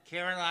 and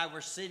Karen and I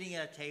were sitting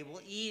at a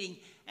table eating,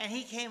 and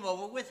he came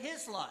over with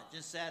his lunch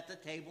and sat at the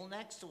table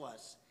next to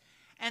us.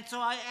 And so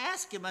I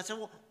asked him, I said,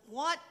 "Well,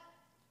 what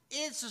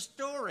is the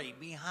story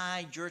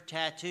behind your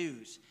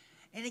tattoos?"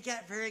 And he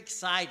got very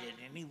excited,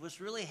 and he was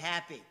really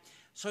happy.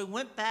 So he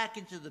went back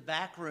into the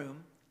back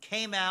room,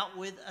 came out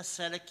with a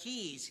set of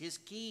keys, his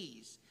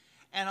keys.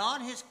 And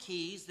on his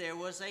keys, there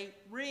was a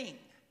ring.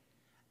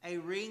 a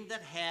ring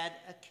that had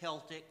a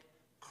Celtic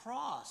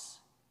cross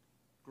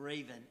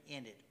graven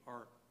in it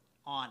or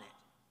on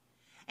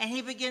it. And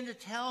he began to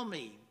tell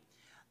me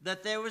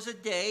that there was a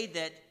day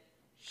that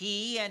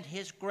he and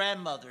his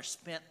grandmother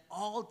spent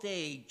all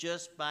day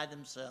just by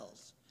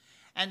themselves.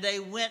 And they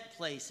went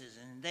places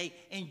and they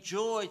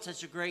enjoyed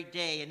such a great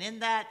day. And in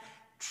that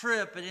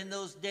trip and in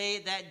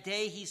that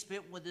day he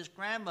spent with his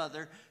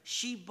grandmother,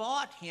 she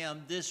bought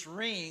him this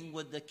ring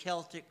with the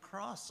Celtic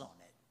cross on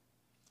it.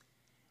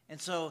 And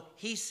so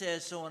he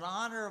says, so in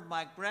honor of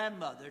my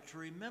grandmother, to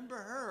remember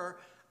her,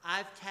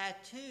 I've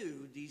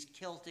tattooed these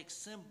Celtic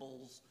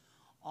symbols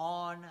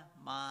on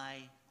my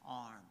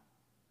arm.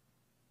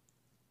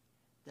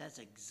 That's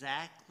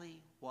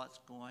exactly what's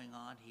going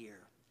on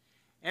here.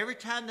 Every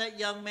time that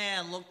young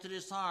man looked at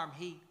his arm,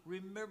 he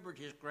remembered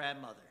his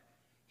grandmother.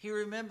 He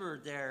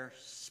remembered their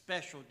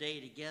special day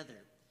together.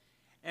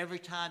 Every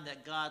time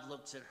that God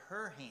looks at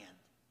her hand,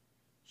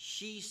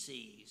 she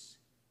sees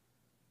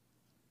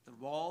the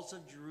walls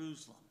of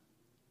Jerusalem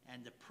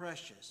and the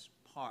precious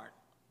part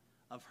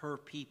of her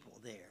people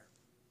there.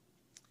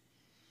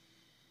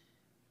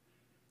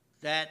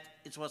 That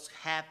is what's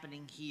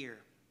happening here.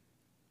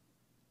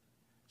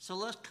 So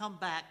let's come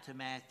back to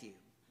Matthew.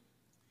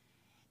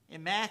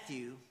 In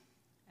Matthew,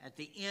 at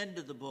the end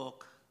of the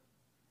book,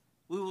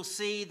 we will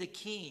see the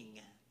King,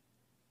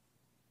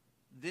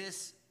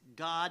 this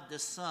God the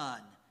Son.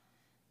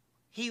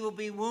 He will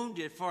be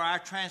wounded for our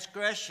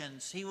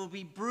transgressions. He will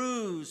be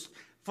bruised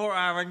for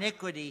our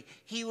iniquity.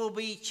 He will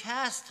be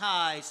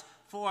chastised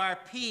for our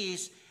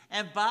peace,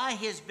 and by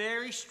his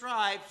very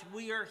stripes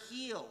we are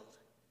healed.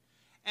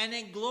 And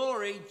in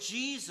glory,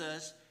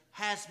 Jesus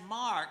has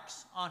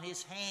marks on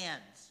his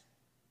hands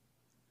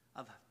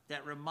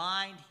that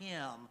remind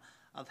him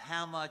of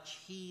how much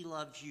he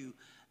loves you.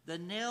 The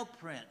nail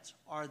prints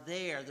are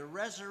there. The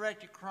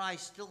resurrected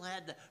Christ still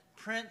had the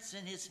prints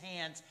in his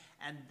hands,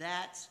 and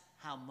that's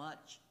how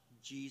much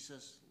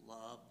Jesus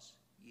loves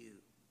you.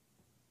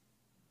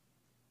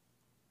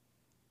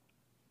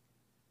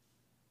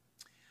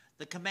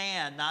 The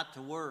command not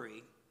to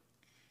worry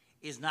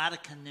is not a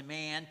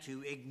command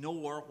to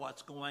ignore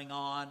what's going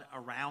on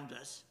around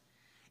us.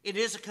 It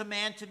is a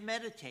command to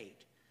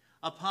meditate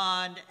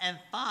upon and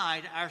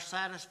find our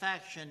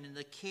satisfaction in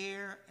the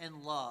care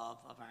and love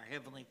of our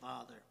Heavenly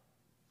Father.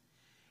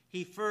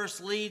 He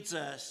first leads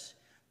us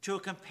to a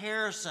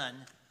comparison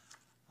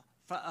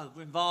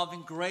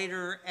involving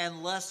greater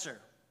and lesser.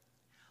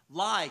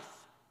 Life,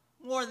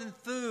 more than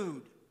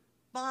food.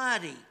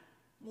 Body,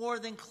 more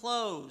than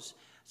clothes.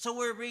 So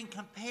we're being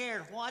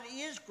compared. What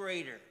is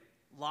greater?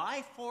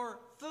 Life or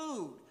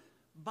food?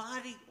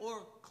 Body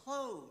or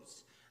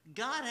clothes?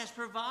 God has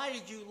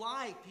provided you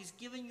life. He's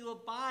given you a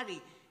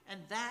body, and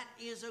that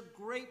is a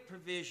great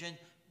provision.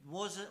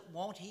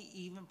 Won't he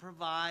even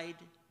provide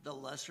the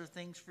lesser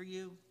things for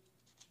you?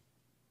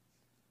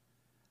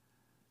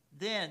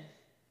 Then,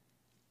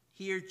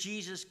 here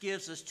Jesus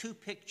gives us two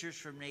pictures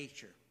from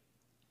nature.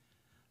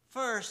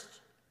 First,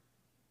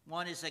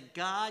 one is that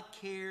God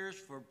cares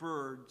for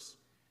birds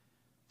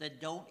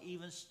that don't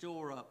even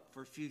store up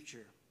for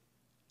future.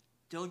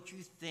 Don't you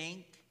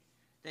think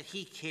that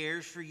he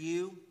cares for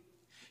you?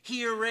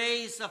 He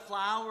arrays the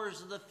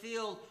flowers of the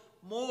field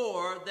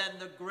more than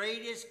the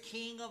greatest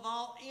king of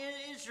all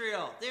in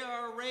Israel. They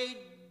are arrayed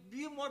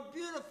more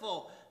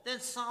beautiful than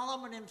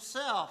Solomon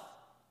himself.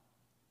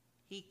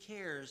 He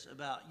cares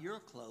about your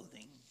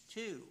clothing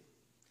too.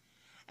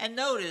 And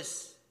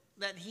notice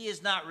that he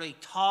is not really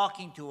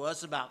talking to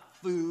us about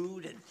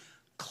food and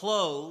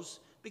clothes,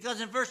 because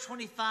in verse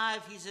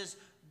 25 he says,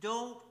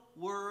 don't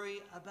worry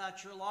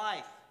about your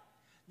life.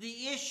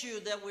 The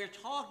issue that we're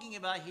talking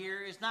about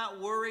here is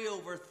not worry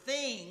over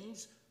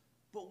things,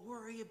 but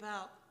worry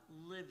about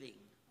living,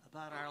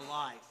 about our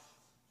life.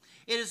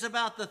 It is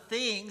about the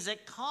things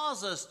that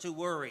cause us to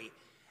worry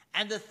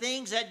and the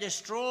things that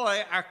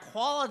destroy our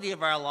quality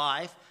of our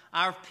life,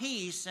 our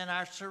peace, and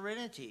our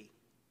serenity.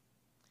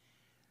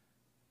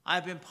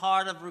 I've been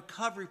part of a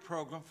recovery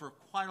program for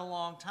quite a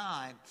long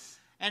time.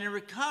 And in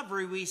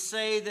recovery, we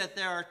say that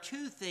there are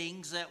two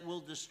things that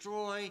will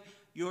destroy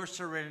your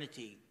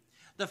serenity.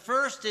 The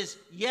first is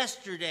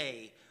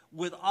yesterday,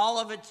 with all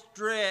of its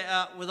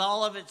with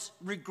all of its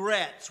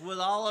regrets, with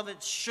all of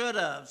its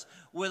should-haves,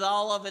 with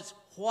all of its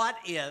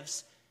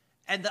what-ifs.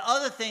 And the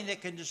other thing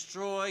that can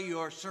destroy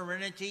your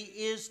serenity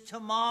is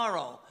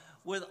tomorrow,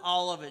 with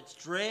all of its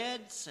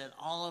dreads and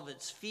all of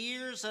its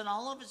fears and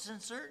all of its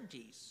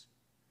uncertainties.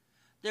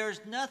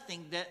 There's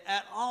nothing that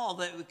at all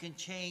that we can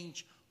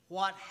change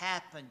what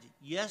happened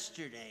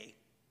yesterday.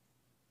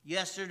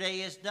 Yesterday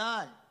is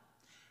done.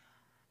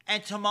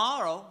 And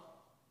tomorrow,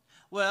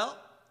 well,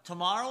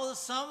 tomorrow the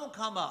sun will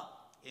come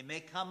up. It may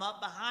come up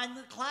behind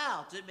the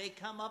clouds. It may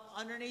come up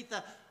underneath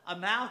a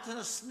mountain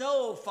of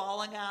snow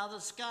falling out of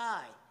the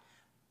sky.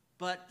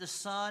 But the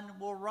sun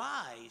will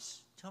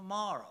rise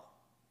tomorrow.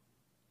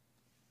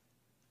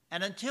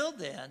 And until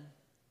then,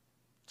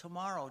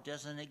 tomorrow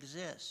doesn't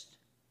exist.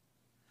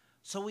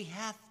 So we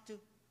have to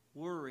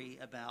worry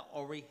about,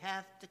 or we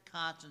have to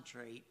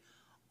concentrate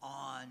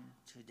on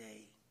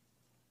today.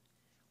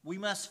 we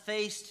must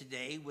face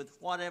today with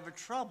whatever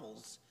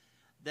troubles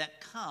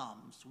that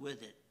comes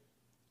with it.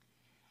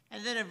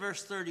 And then in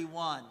verse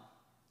 31,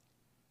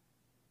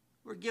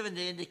 we're given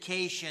the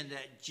indication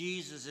that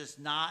Jesus is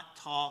not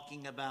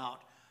talking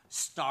about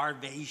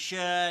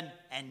starvation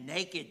and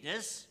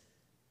nakedness.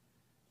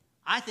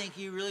 I think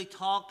he really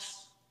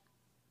talks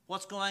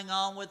what's going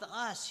on with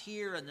us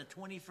here in the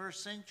 21st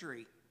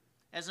century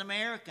as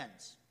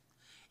Americans.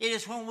 It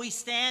is when we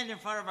stand in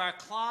front of our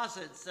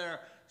closets that are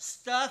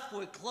stuffed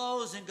with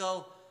clothes and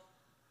go,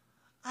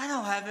 I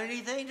don't have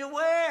anything to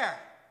wear.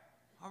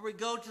 Or we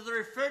go to the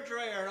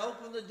refrigerator and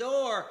open the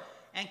door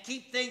and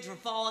keep things from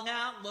falling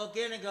out and look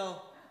in and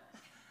go,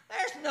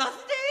 there's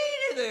nothing to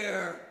eat in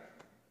there.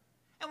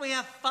 And we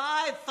have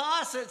 5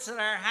 faucets in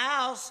our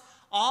house,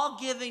 all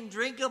giving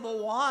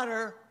drinkable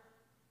water.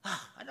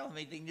 I don't have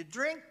anything to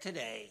drink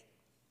today.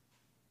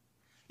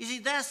 You see,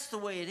 that's the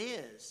way it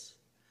is.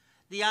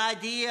 The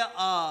idea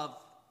of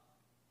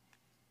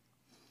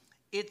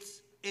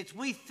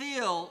we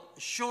feel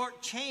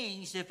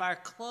shortchanged if our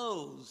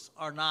clothes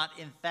are not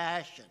in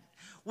fashion.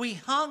 We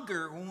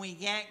hunger when we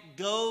can't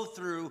go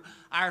through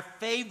our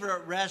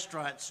favorite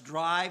restaurant's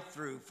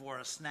drive-through for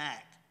a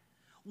snack.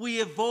 We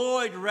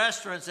avoid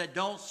restaurants that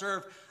don't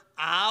serve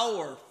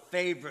our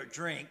favorite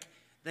drink.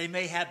 They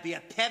may be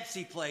a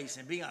Pepsi place,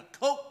 and being a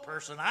Coke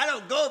person, I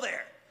don't go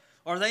there.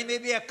 Or they may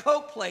be a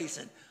Coke place,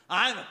 and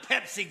I'm a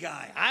Pepsi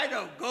guy. I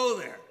don't go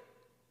there.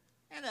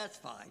 And that's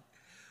fine.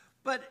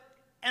 But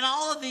in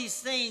all of these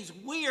things,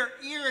 we are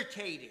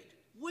irritated.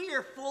 We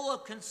are full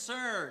of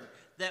concern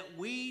that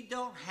we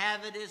don't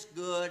have it as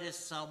good as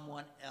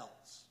someone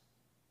else.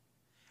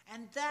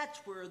 And that's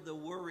where the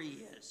worry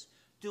is.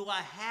 Do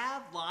I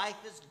have life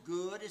as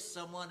good as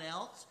someone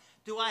else?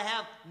 Do I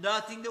have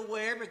nothing to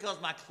wear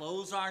because my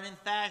clothes aren't in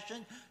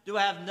fashion? Do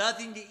I have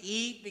nothing to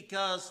eat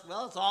because,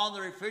 well, it's all in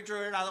the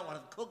refrigerator and I don't want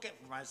to cook it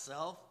for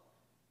myself?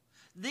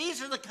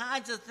 These are the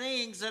kinds of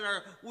things that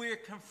we're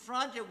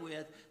confronted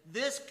with.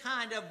 This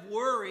kind of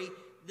worry,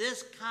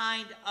 this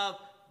kind of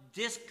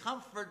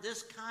discomfort,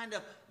 this kind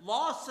of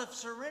loss of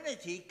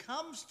serenity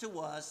comes to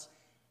us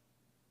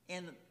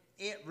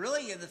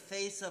really in the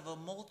face of a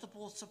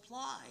multiple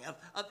supply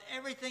of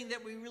everything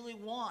that we really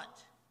want.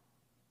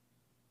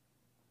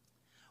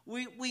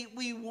 We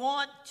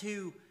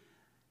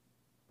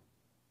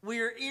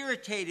are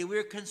irritated.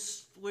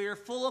 We are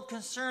full of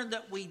concern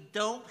that we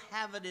don't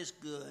have it as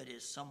good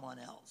as someone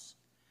else.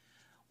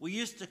 We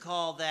used to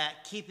call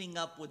that keeping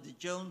up with the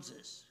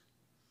Joneses.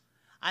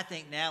 I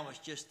think now it's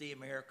just the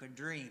American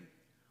dream.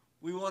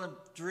 We want to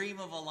dream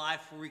of a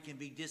life where we can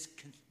be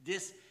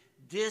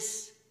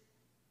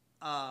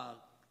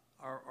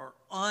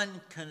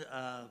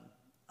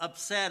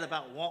upset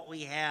about what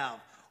we have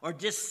or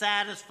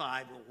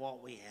dissatisfied with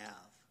what we have.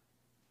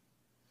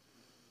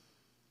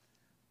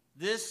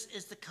 This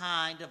is the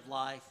kind of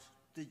life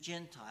the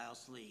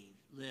Gentiles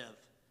live.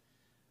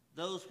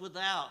 Those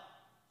without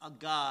a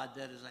God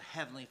that is a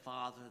heavenly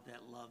Father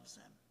that loves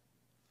them.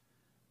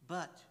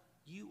 But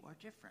you are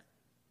different.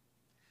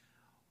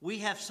 We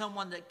have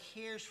someone that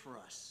cares for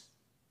us.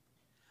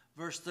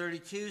 Verse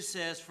 32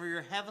 says, for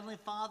your heavenly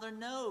Father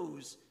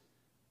knows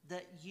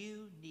that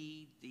you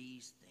need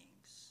these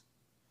things.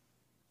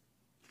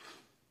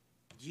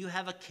 Do you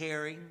have a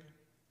caring,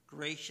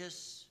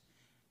 gracious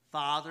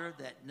Father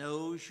that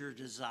knows your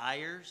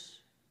desires,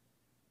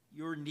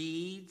 your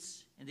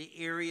needs in the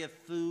area of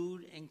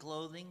food and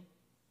clothing?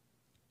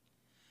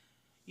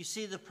 You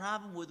see, the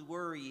problem with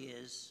worry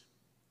is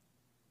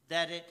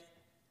that it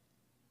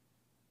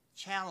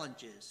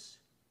challenges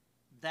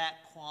that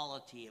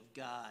quality of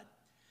God.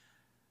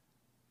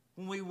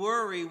 When we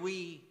worry,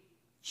 we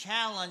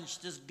challenge,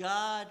 does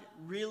God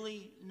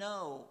really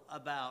know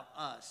about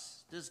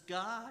us? Does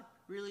God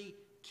really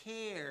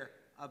care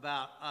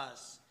about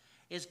us?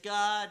 Is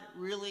God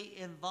really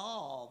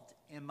involved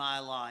in my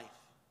life?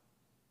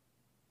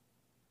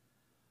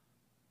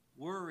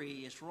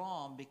 Worry is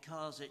wrong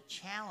because it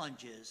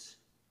challenges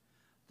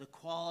the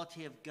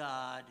quality of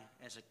God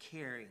as a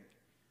caring,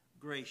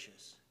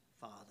 gracious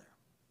Father.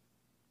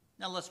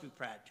 Now let's be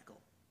practical.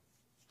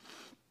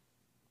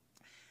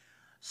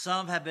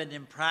 Some have been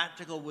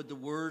impractical with the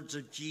words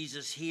of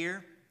Jesus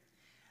here.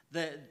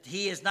 That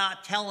he is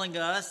not telling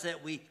us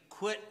that we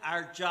quit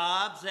our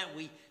jobs, that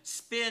we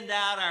spend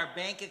out our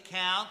bank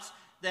accounts,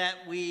 that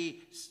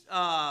we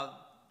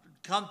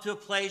come to a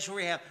place where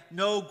we have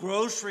no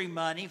grocery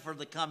money for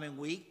the coming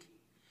week.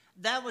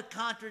 That would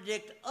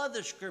contradict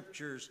other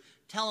scriptures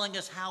telling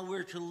us how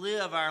we're to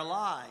live our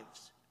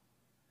lives.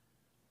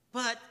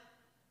 But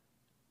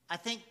I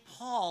think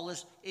Paul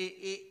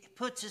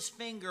puts his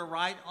finger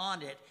right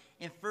on it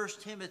in 1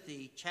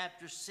 Timothy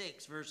chapter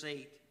 6, verse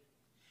 8.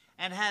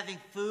 And having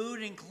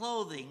food and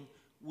clothing,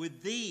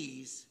 with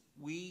these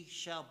we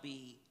shall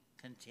be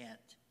content.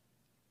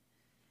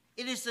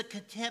 It is the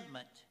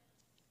contentment,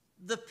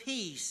 the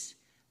peace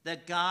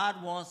that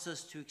God wants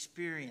us to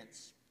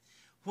experience.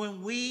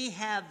 When we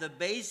have the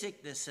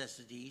basic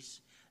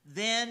necessities,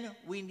 then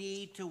we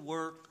need to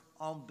work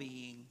on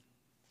being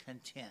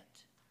content.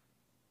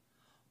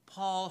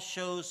 Paul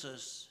shows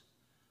us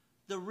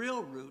the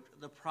real root of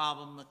the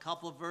problem a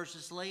couple of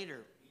verses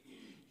later.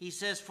 He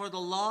says, "For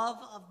the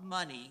love of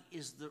money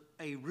is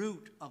a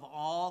root of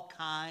all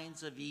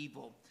kinds of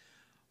evil,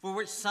 for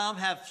which some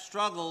have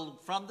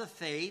struggled from the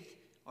faith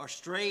or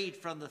strayed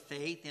from the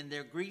faith in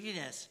their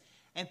greediness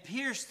and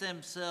pierced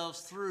themselves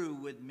through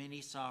with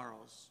many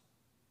sorrows."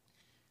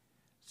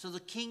 So the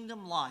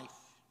kingdom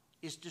life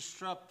is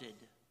disrupted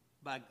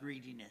by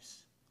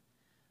greediness.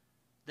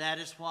 That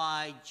is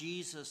why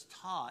Jesus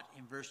taught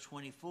in verse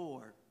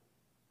 24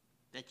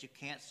 that you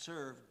can't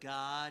serve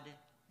God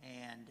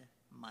and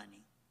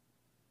money.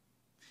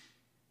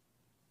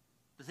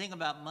 The thing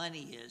about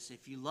money is,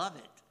 if you love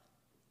it,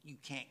 you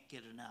can't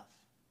get enough.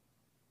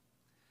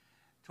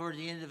 Toward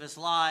the end of his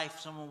life,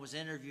 someone was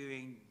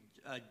interviewing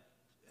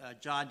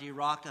John D.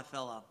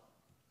 Rockefeller.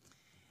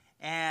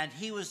 And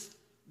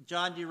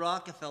John D.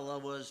 Rockefeller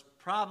was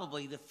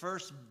probably the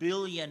first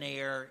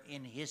billionaire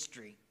in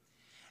history.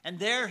 And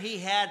there he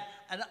had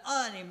an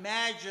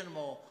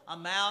unimaginable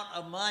amount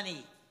of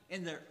money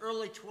in the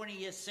early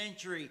 20th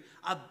century,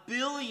 $1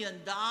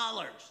 billion.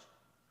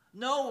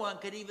 No one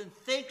could even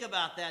think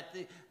about that.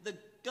 The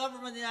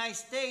government of the United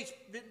States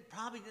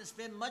probably didn't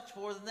spend much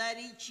more than that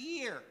each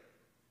year.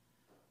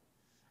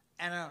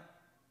 And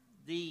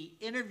the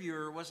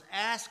interviewer was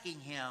asking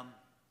him,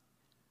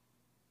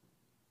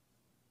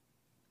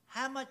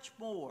 how much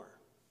more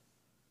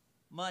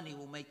money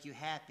will make you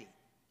happy?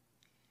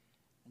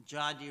 And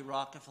John D.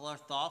 Rockefeller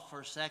thought for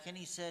a second.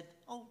 He said,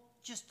 "Oh,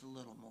 just a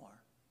little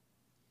more."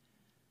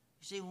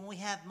 You see, when we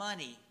have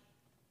money,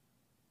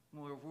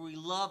 when we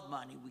love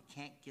money, we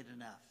can't get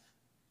enough.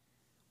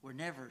 We're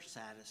never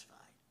satisfied.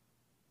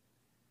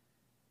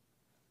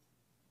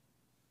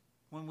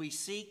 When we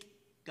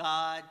seek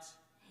God's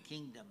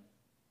kingdom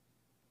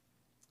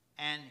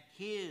and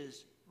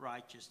his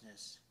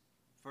righteousness,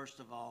 first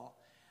of all,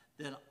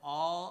 then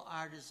all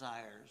our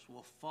desires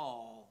will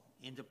fall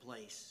into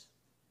place.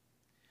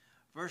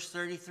 Verse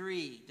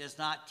 33 does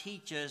not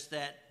teach us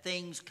that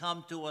things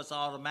come to us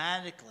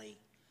automatically,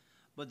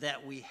 but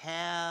that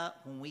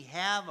when we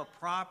have a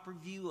proper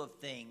view of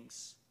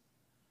things,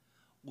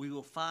 we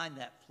will find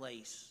that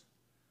place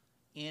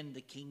in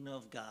the kingdom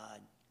of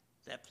God,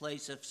 that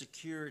place of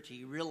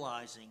security,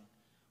 realizing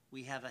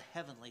we have a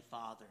heavenly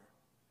Father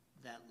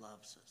that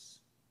loves us.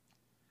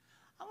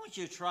 I want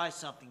you to try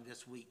something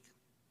this week.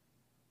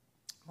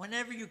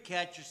 Whenever you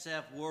catch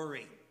yourself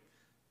worrying,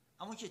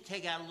 I want you to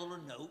take out a little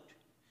note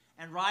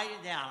and write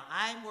it down.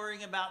 I'm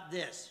worrying about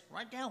this.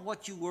 Write down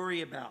what you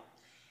worry about.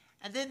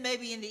 And then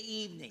maybe in the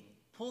evening,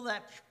 pull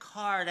that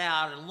card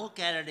out and look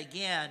at it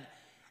again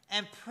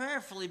and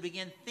prayerfully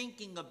begin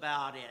thinking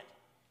about it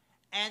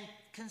and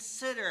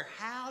consider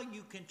how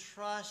you can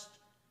trust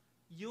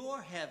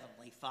your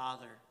Heavenly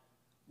Father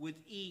with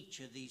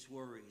each of these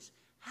worries.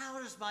 How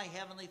does my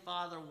Heavenly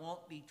Father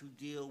want me to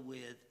deal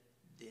with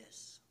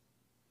this?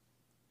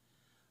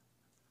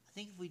 I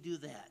think if we do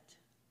that,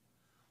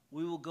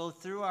 we will go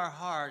through our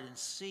heart and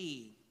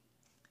see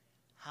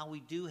how we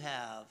do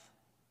have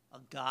a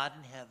God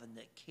in heaven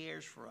that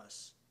cares for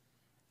us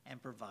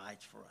and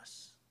provides for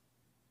us.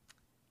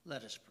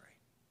 Let us pray.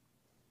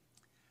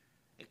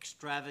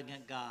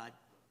 Extravagant God,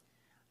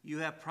 you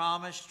have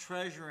promised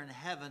treasure in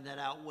heaven that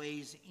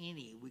outweighs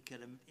any we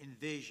could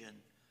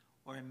envision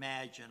or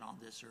imagine on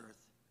this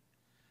earth.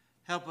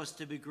 Help us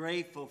to be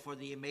grateful for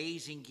the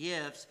amazing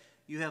gifts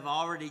you have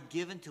already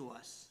given to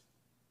us.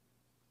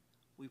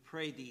 We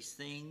pray these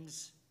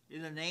things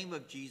in the name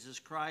of Jesus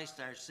Christ,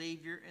 our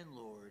Savior and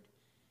Lord.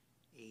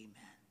 Amen.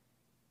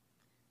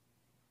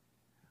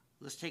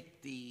 Let's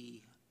take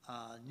the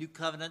New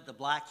Covenant, the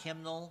black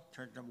hymnal,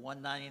 turn to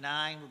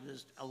 199, with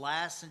this,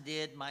 "Alas, and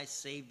did my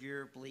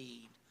Savior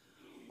bleed,"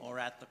 or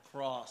 "At the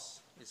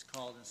Cross," it's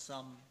called in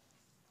some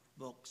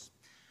books.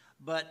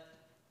 But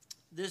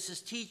this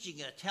is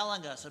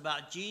telling us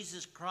about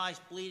Jesus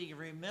Christ bleeding.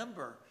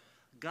 Remember,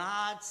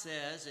 God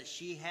says that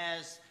she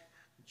has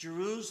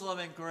Jerusalem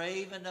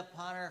engraven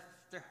upon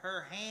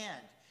her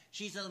hand.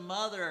 She's a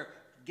mother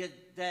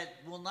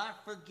that will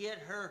not forget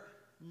her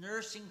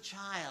nursing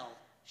child.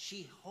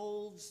 She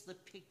holds the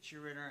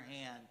picture in her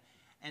hand.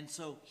 And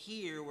so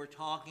here we're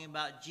talking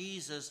about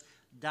Jesus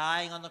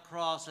dying on the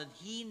cross, and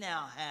he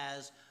now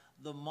has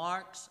the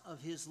marks of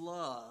his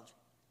love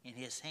in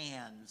his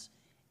hands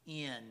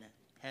in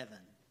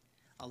heaven.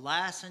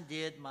 Alas, and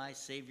did my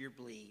Savior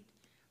bleed.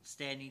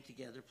 Standing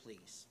together,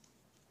 please.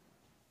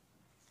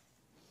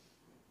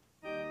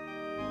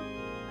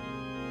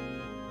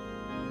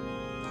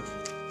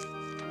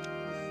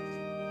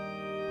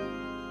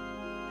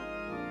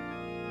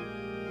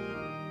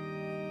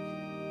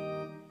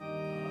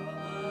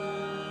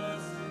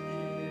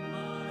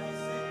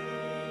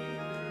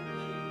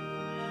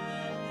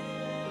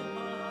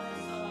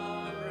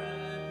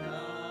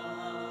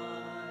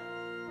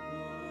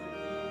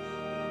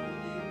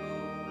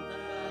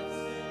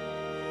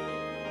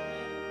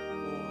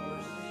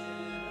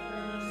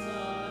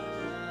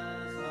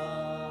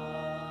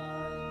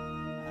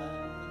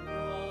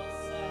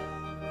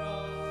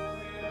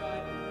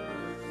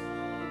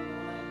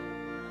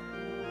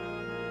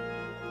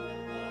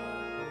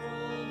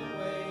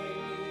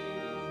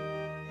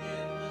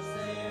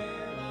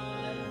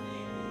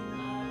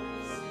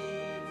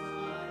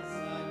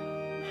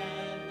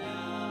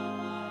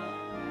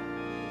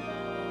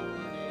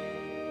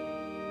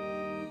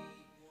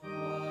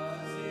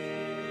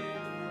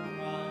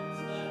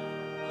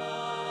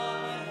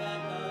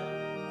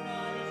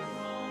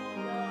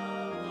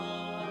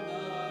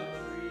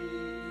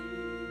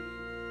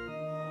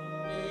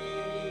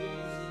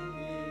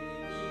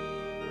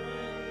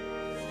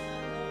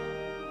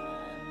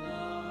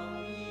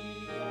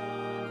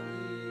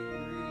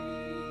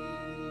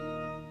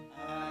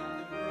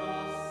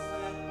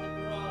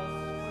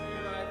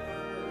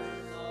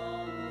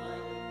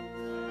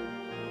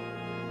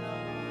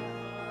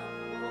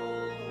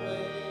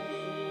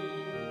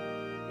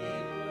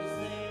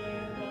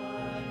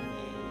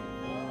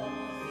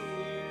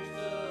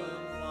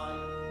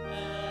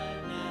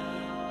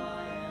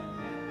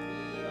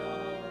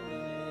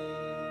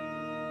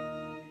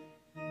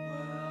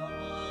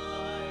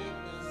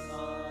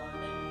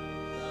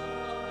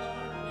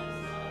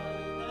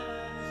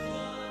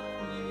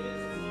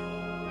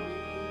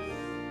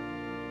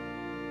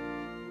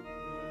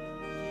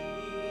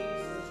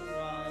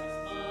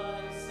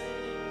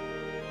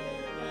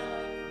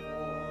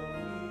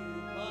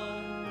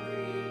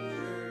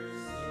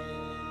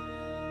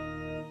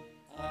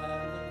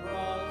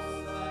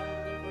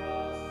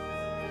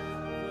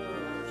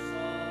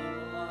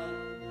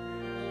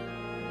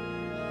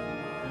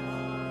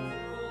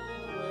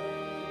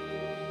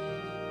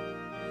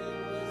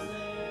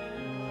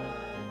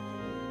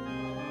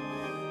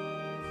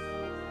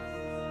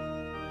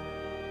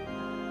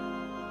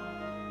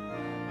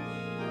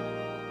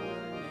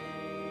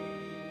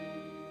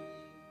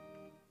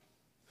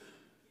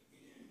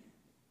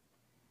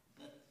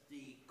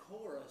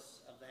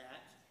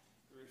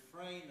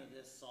 refrain of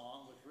this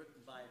song was written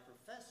by a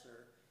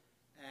professor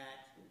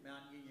at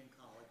Mount Union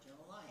College in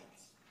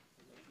Alliance.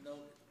 There's a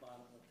note at the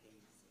bottom of the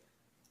page there.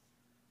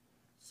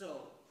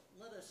 So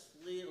let us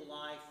lead a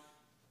life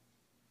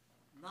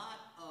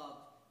not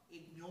of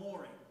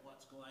ignoring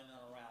what's going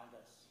on around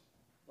us,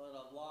 but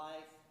a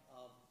life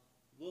of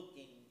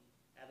looking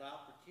at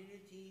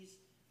opportunities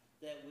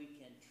that we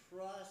can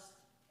trust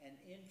and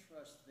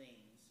entrust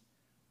things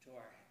to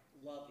our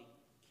loving,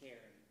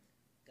 caring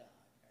God,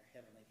 our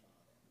Heavenly Father.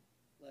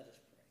 Let us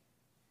pray.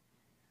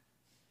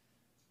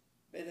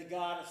 May the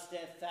God of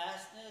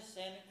steadfastness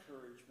and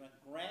encouragement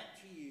grant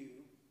to you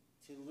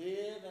to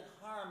live in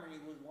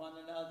harmony with one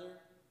another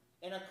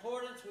in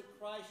accordance with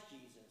Christ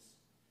Jesus,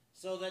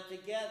 so that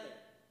together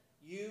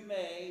you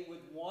may with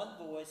one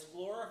voice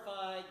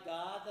glorify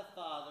God the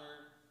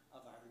Father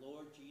of our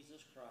Lord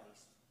Jesus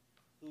Christ,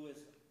 who is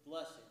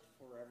blessed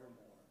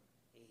forevermore.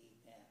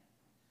 Amen.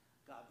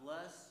 God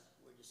bless.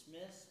 We're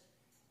dismissed,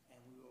 and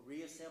we will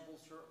reassemble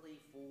shortly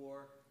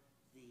for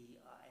the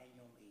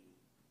annual meeting.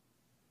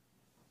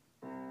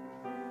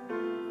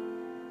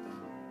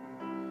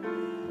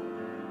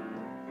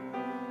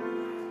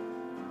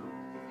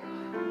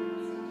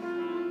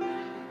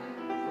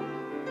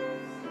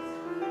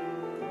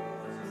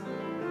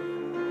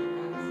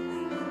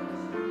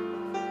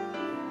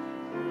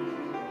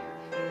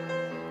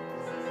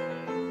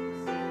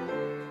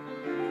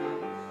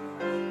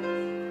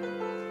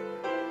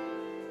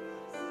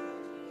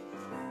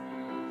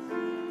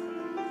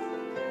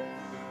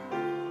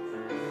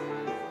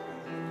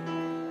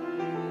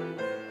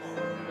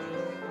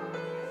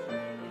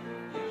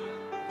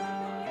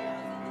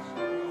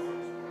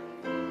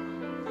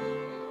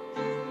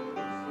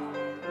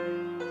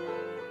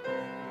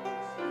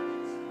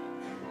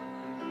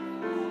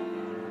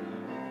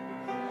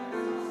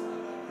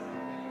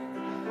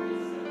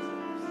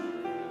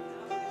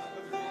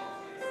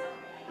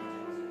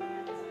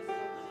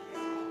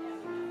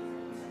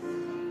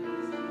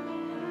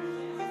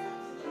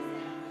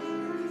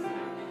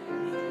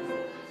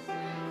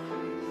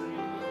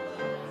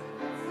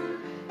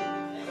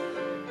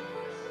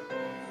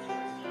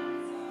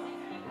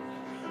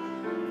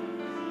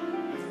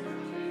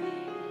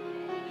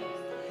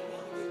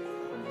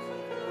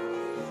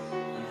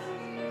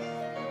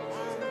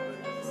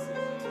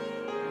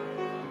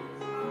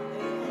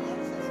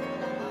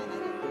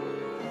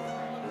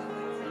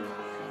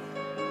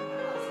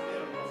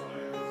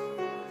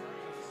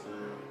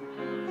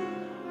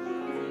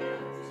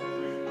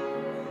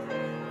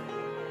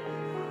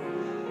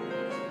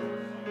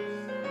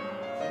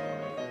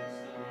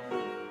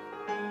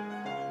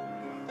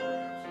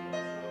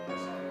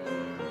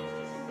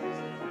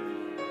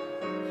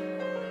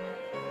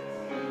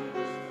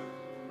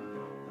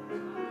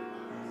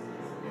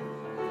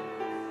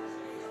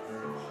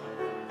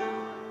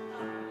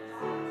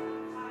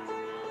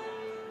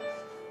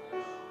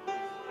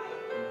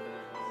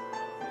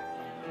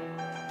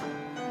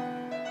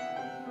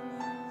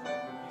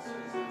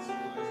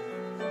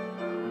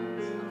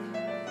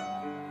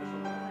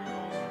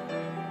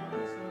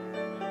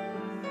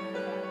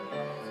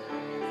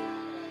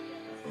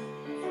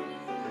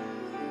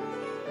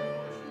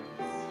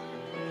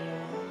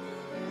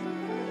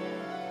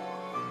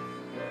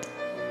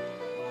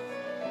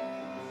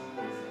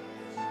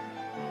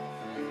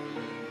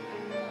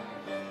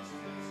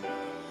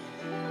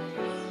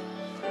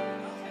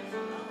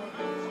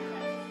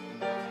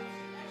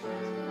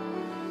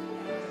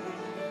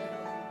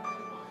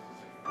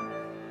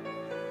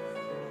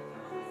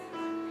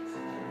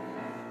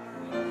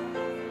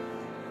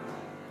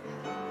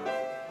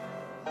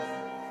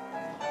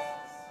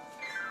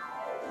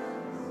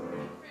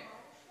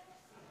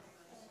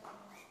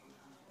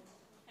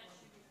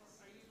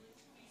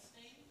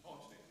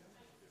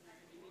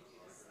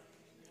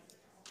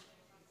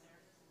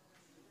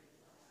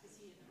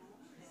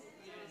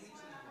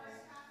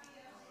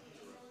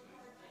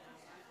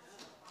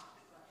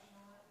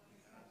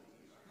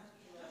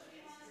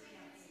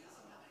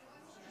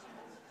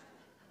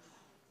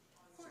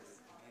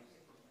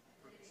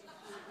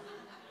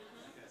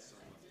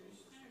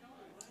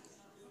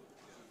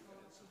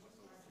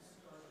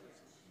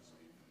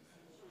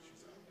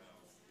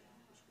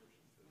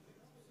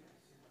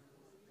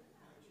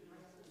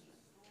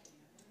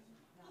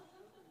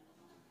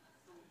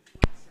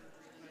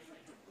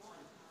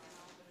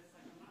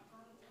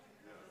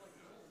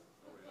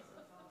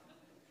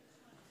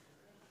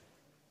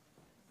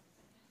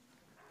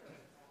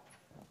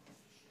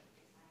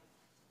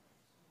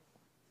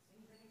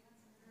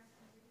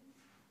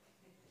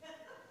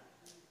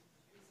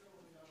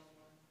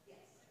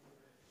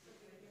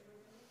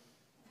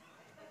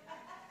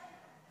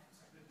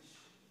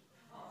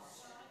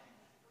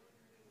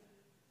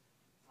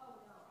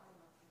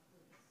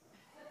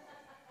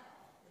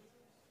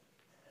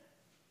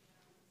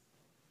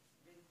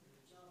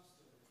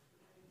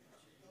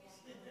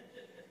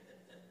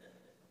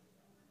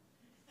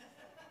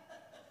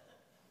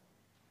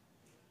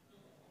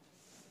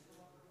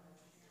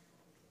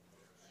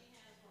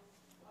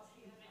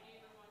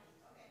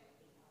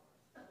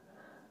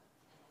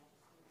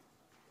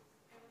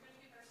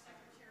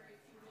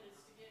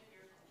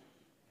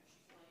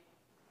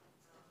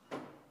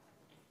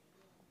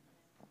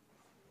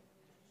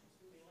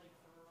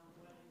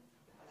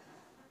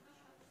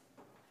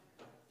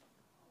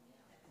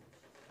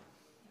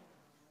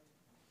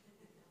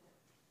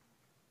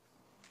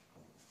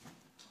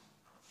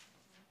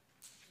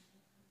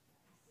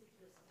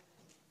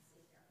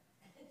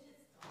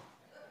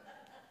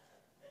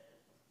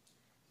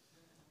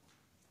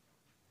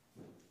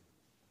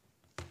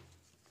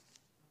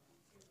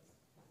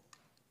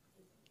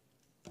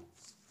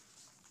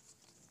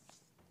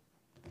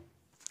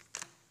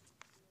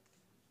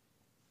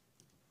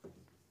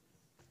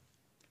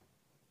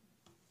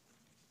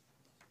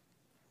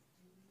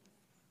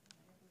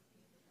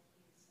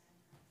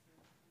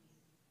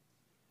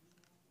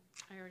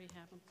 I already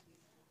have them.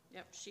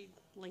 Yep, she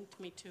linked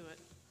me to it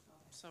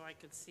so I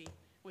could see.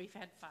 We've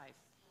had 5,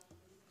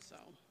 so.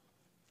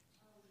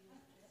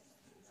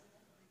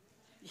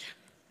 Yeah.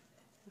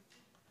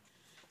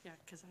 Yeah,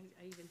 because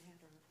I even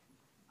had her.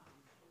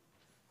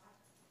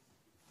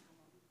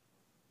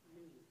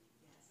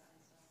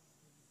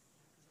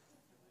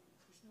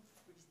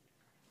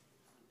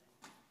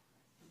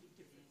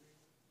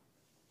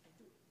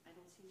 I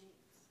don't see names.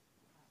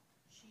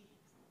 She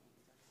has names.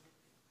 I can't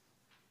find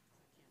it.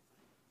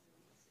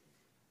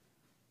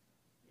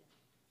 Yeah.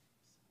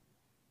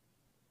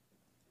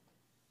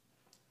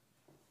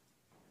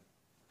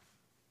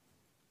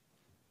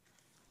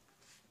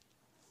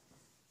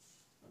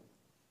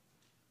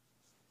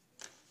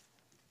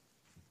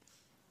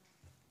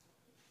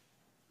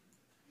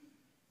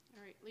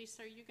 All right,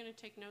 Lisa, are you going to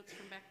take notes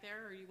from back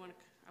there, or you want to?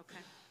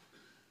 Okay.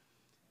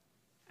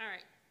 All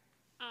right.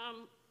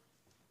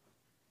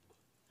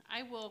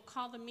 I will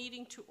call the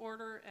meeting to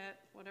order at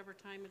whatever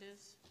time it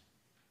is.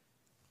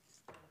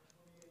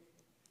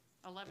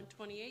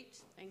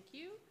 11:28. Thank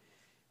you.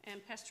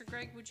 And Pastor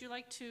Greg, would you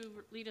like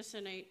to lead us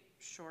in a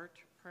short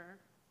prayer?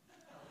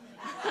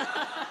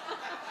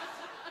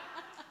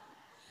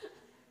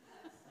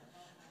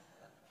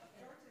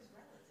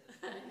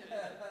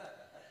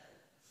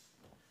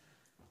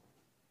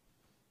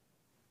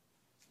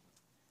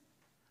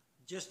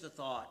 Just a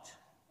thought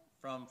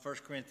from 1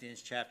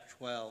 Corinthians chapter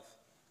 12.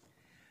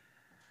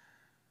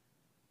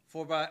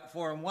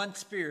 For in one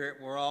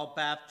Spirit we're all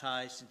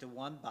baptized into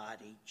one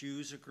body,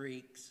 Jews or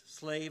Greeks,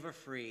 slave or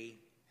free,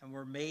 and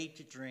we're made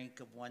to drink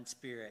of one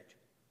Spirit.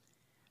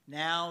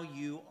 Now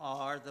you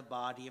are the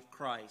body of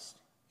Christ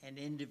and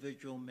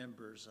individual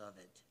members of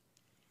it.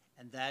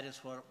 And that is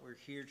what we're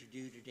here to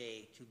do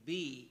today, to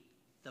be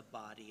the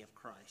body of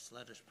Christ.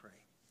 Let us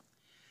pray.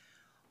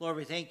 Lord,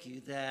 we thank you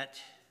that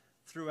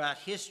throughout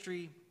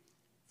history,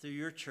 through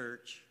your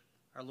church,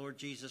 our Lord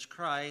Jesus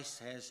Christ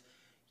has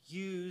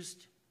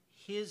used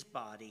his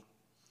body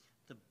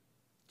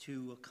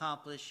to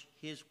accomplish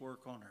his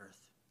work on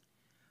earth.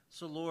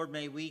 So, Lord,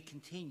 may we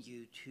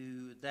continue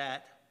to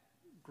that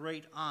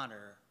great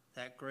honor,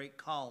 that great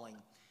calling,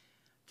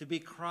 to be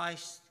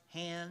Christ's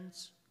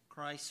hands,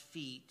 Christ's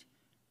feet,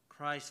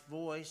 Christ's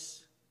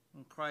voice,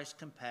 and Christ's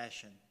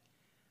compassion,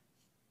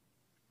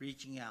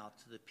 reaching out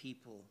to the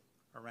people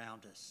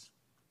around us.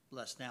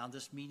 Bless now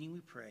this meeting,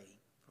 we pray,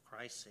 for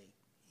Christ's sake.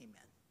 Amen.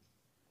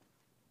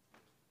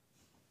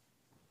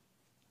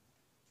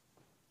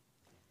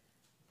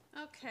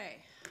 Okay.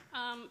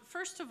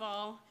 First of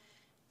all,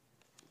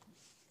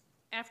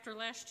 after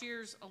last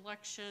year's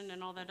election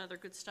and all that other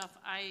good stuff,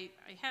 I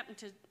happened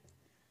to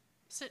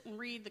sit and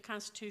read the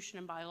Constitution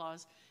and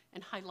bylaws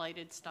and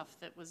highlighted stuff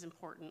that was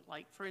important.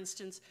 Like, for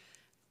instance,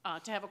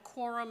 to have a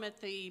quorum at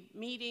the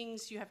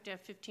meetings, you have to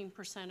have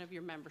 15% of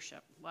your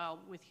membership. Well,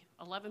 with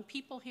 11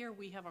 people here,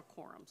 we have a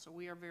quorum, so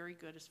we are very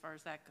good as far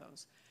as that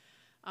goes.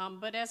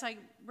 But as I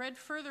read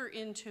further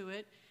into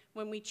it,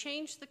 when we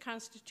changed the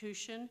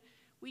Constitution,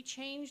 we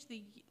changed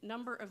the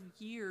number of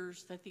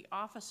years that the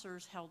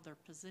officers held their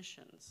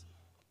positions.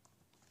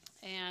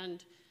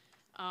 And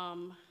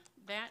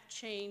that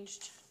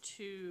changed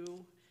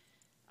to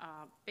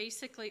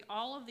basically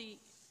all of the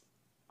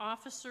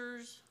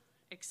officers,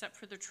 except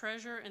for the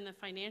treasurer and the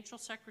financial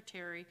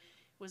secretary,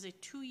 was a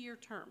 2-year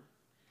term.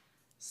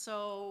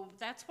 So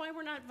that's why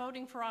we're not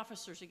voting for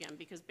officers again,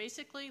 because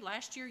basically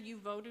last year you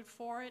voted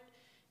for it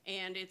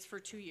and it's for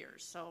 2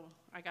 years. So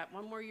I got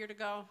 1 more year to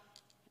go,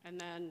 and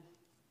then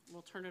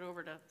we'll turn it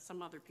over to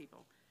some other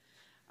people.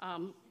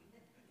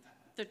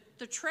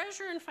 The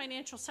treasurer and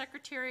financial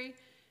secretary,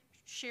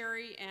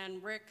 Sherry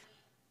and Rick,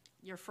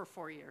 you're for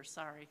 4 years,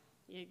 sorry.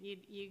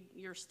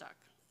 You're stuck.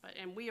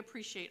 And we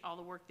appreciate all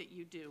the work that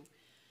you do.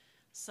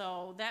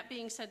 So that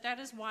being said, that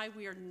is why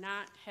we are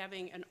not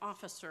having an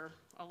officer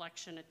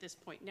election at this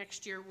point.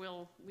 Next year,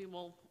 we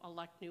will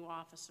elect new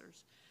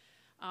officers.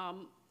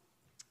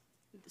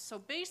 So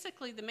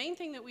basically, the main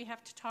thing that we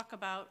have to talk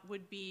about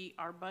would be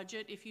our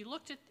budget. If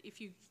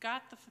you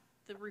got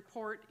the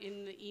report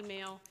in the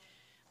email,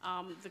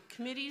 the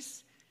committee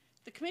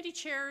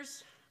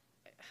chairs,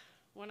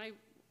 when I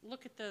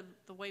look at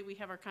the way we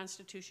have our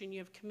Constitution, you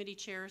have committee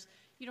chairs,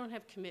 you don't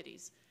have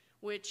committees,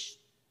 which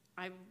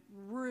I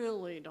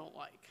really don't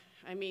like.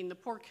 I mean, the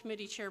poor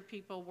committee chair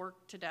people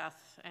work to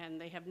death, and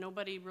they have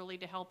nobody really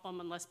to help them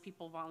unless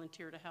people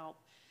volunteer to help.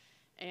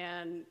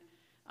 And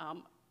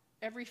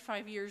every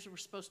 5 years, we're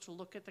supposed to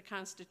look at the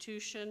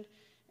Constitution,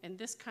 and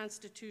this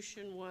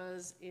Constitution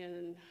was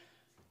in,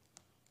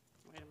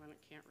 wait a minute,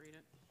 can't read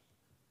it,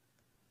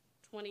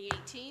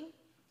 2018.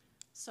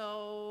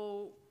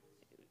 So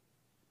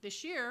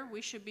this year,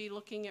 we should be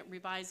looking at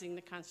revising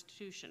the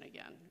Constitution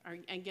again,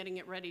 and getting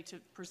it ready to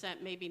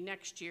present maybe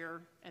next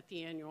year at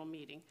the annual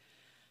meeting.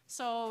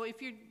 So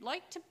if you'd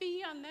like to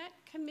be on that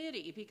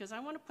committee, because I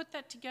want to put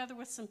that together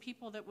with some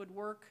people that would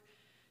work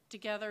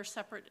together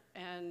separate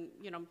and,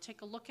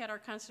 take a look at our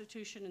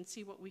Constitution and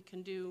see what we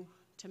can do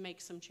to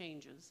make some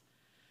changes.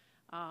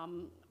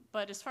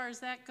 But as far as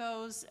that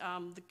goes,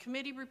 the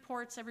committee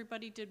reports,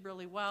 everybody did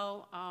really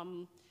well.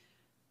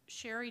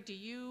 Sherry, do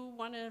you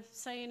want to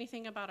say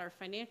anything about our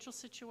financial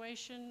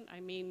situation? I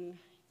mean,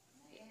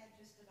 Can I add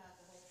just about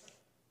the whole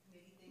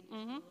committee thing just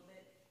a little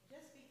bit?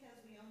 Just because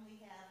we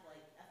only have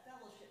like a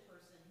fellowship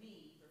person,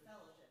 me, for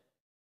fellowship.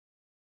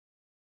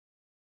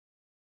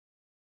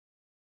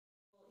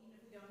 Well, even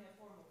if we don't have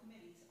formal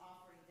committees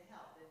offering to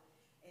help,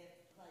 if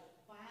like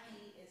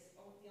Bonnie is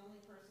the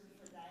only person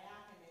for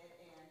diaconate,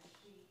 and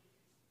she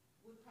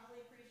would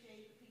probably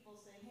appreciate the people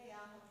saying, hey,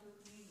 I'll help do a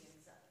communion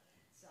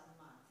some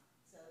month.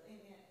 So,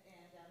 you know,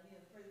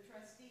 for the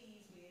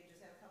trustees, we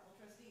just have a couple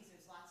trustees,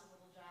 there's lots of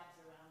little jobs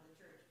around the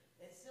church.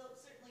 It still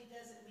certainly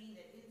doesn't mean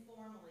that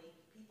informally,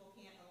 people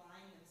can't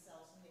align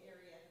themselves in the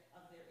area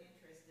of their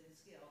interest and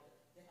skill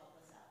to help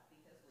us out,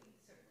 because we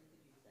certainly could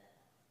use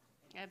that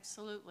help.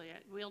 absolutely.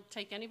 We'll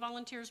take any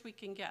volunteers we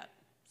can get,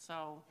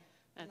 so.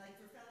 And like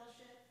for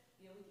fellowship,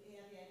 you know, we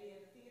have the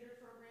idea of the theater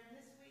program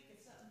this week.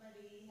 If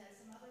somebody has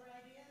some other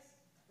ideas,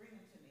 bring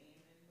them to me,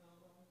 and then we'll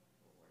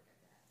work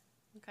at that.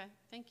 Okay,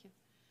 thank you.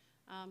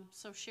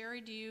 So Sherry,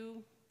 do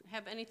you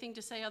have anything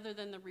to say other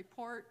than the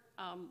report?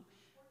 Report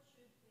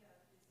should, yeah,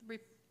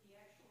 the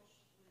actual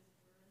we're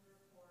in the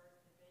report.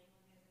 If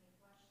anyone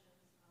has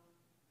any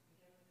questions,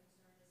 again, the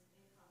concern is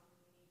income.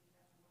 We need to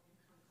have more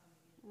income coming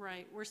in.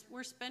 Right,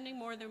 we're spending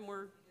more than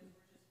we're, Because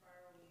we're just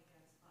borrowing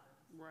against funds.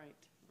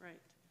 right, right.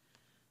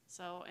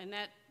 So, and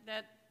that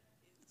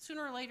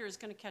sooner or later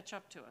is going to catch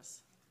up to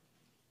us.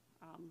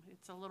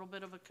 It's a little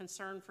bit of a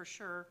concern for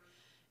sure.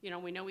 You know,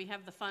 we know we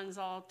have the funds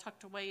all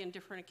tucked away in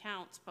different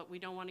accounts, but we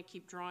don't want to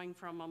keep drawing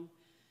from them.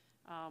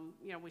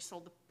 You know, we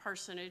sold the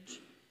parsonage,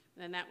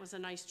 and that was a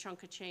nice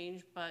chunk of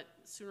change, but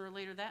sooner or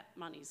later that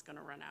money's going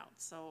to run out.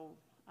 So,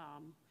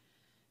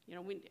 you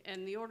know,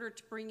 in the order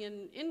to bring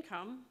in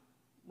income,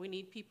 we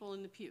need people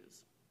in the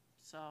pews.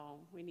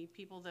 So we need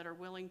people that are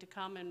willing to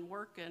come and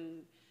work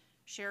and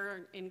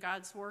share in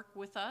God's work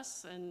with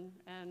us, and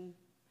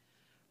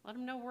let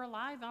them know we're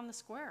alive on the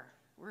square.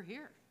 We're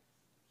here.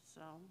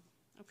 So.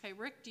 Okay,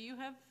 Rick, do you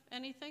have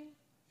anything?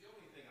 The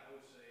only thing I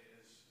would say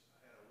is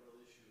I had a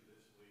real issue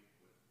this week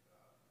with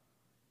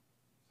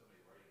somebody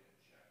writing a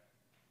check.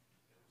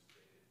 It was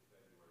dated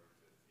February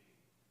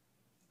 15th.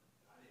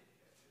 I didn't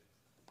catch it,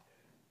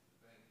 and the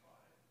bank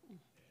caught it.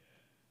 And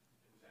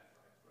it was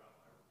after I put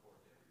out my report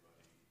to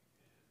everybody.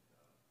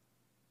 And,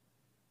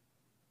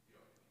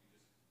 you know, you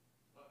just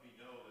let me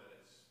know that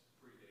it's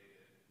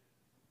predated.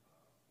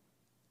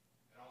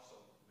 And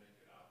also make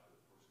it out to the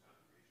First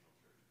Congregational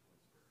Church of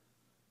Twinsburg.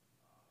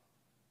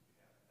 We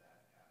have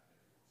that happen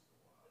every once in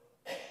a while.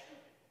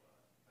 People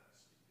kind of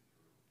sneak it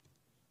through.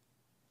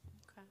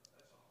 Okay.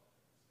 That's all I have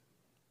to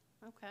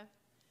say. Okay.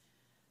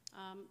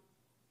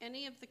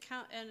 Any of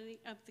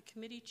the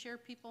committee chair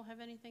people have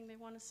anything they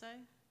want to say?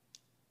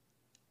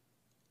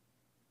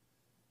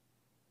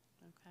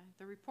 Okay.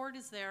 The report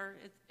is there.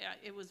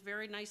 It was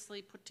very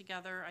nicely put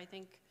together. I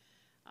think,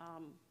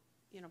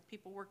 you know,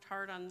 people worked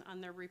hard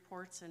on their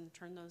reports and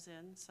turned those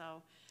in.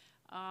 So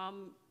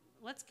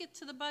let's get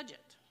to the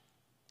budget.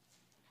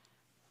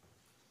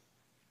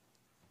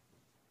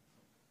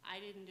 I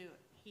didn't do it.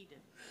 He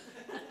did.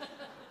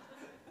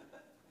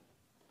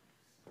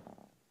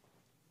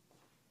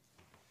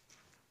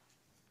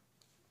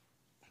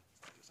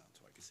 This on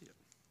so I can see it.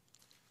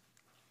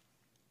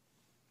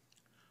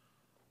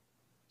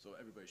 So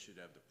everybody should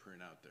have the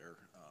printout there.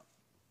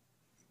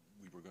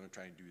 We were going to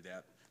try and do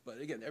that, but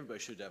again, everybody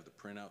should have the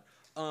printout.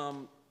 I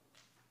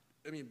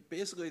mean,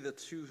 basically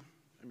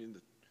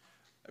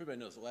everybody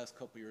knows the last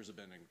couple of years have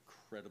been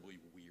incredibly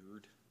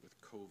weird with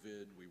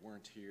COVID. We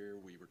weren't here.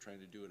 We were trying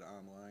to do it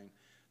online,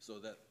 so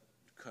that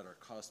cut our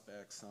costs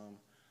back some.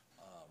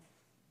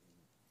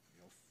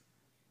 You know,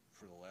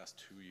 for the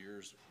last 2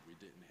 years, we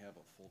didn't have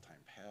a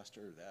full-time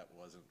pastor. That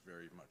wasn't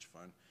very much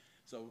fun.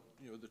 So,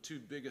 you know, the two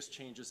biggest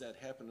changes that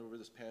happened over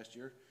this past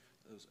year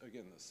was,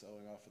 again, the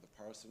selling off of the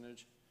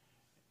parsonage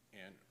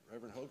and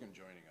Reverend Hogan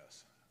joining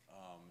us.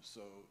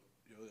 So,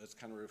 you know, that's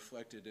kind of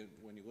reflected in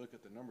when you look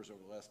at the numbers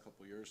over the last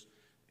couple of years,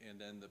 and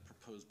then the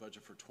proposed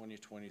budget for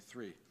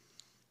 2023.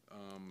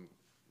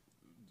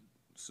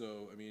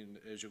 So, I mean,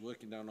 as you're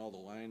looking down all the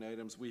line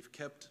items, we've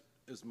kept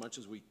as much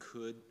as we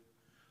could,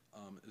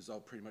 is all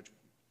pretty much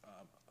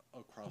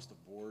across the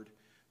board.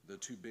 The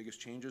two biggest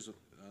changes,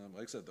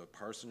 like I said, the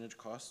parsonage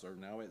costs are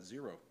now at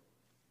 0.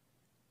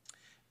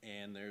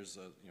 And there's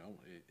a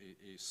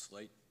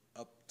slight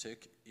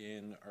uptick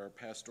in our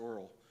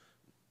pastoral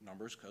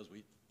numbers because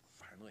we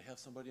finally have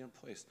somebody in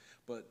place.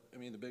 But, I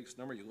mean, the biggest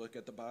number, you look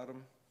at the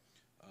bottom,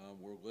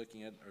 we're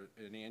looking at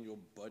an annual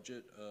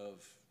budget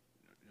of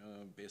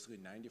basically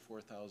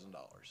 $94,000.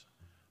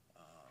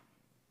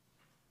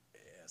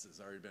 As has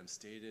already been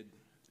stated,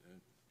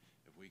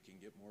 if we can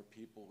get more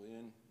people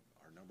in,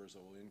 our numbers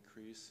will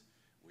increase.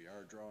 We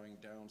are drawing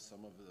down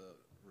some of the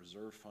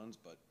reserve funds,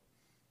 but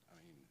I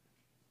mean,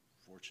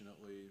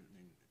 fortunately, I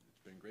mean,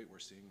 it's been great. We're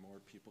seeing more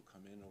people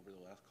come in over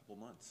the last couple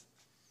months.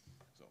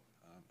 So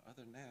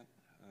other than that,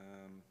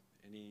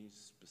 any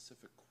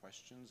specific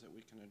questions that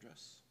we can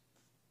address?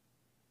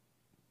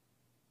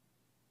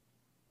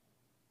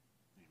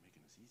 You're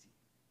making this easy.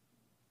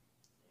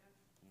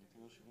 Yeah.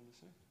 Anything else you want to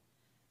say?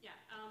 Yeah,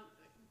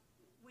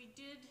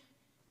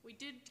 we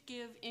did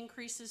give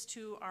increases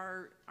to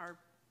our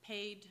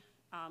paid,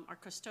 our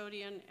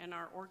custodian and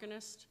our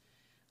organist.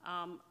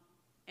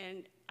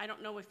 And I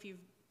don't know if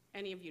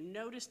any of you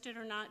noticed it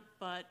or not,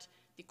 but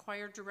the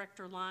choir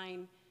director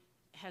line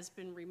has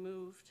been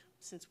removed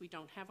since we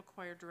don't have a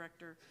choir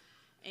director.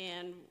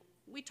 And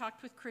we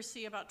talked with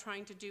Chrissy about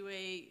trying to do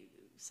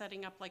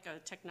setting up like a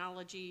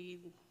technology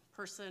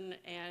person,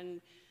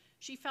 and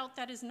she felt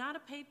that is not a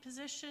paid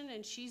position,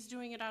 and she's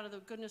doing it out of the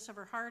goodness of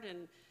her heart,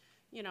 and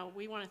you know,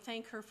 we want to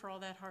thank her for all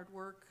that hard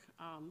work.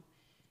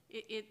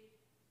 It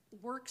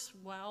works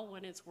well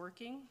when it's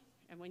working,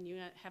 and when you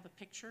have a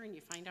picture and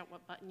you find out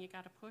what button you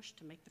got to push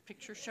to make the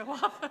picture show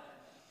up.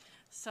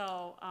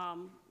 So,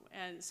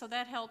 and so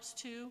that helps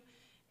too.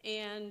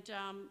 And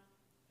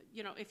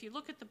you know, if you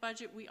look at the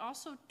budget, we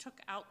also took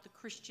out the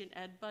Christian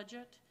ed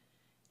budget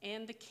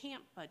and the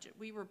camp budget.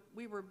 We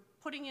were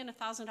putting in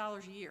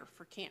 $1,000 a year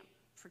for camp,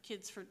 for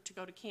kids to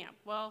go to camp.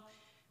 Well,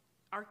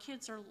 our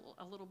kids are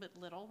a little bit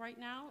little right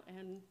now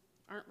and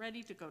aren't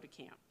ready to go to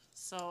camp.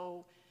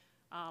 So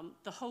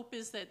the hope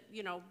is that,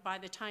 you know, by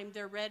the time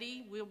they're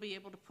ready, we'll be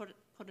able to put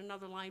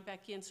another line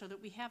back in so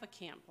that we have a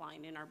camp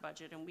line in our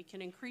budget and we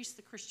can increase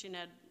the Christian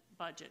ed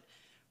budget.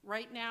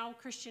 Right now,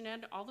 Christian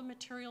ed, all the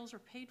materials are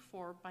paid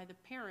for by the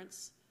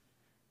parents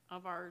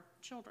of our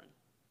children.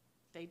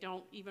 They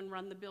don't even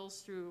run the bills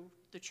through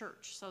the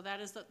church. So that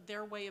is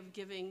their way of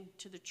giving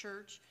to the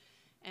church.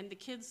 And the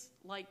kids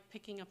like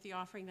picking up the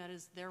offering. That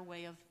is their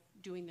way of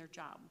doing their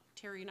job.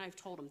 Terry and I have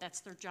told them that's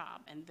their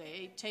job, and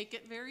they take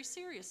it very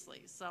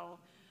seriously. So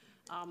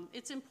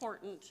it's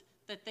important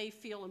that they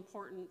feel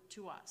important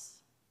to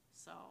us.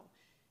 So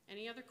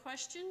any other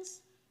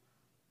questions?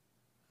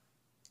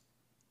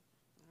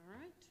 All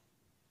right.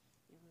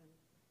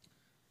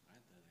 I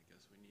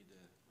guess we need to.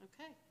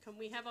 Okay. Can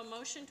we have a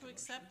motion to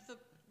accept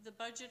the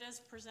budget as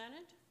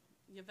presented?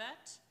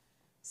 Yvette,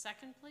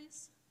 second,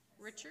 please.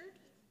 Richard?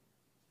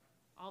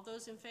 All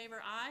those in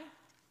favor, aye?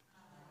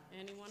 Aye.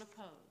 Anyone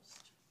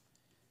opposed?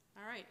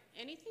 All right.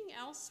 Anything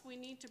else we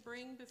need to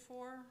bring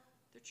before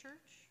the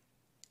church?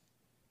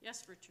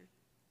 Yes, Richard.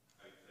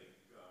 I think,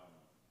 well,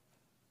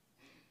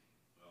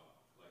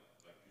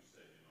 like you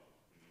said, you know,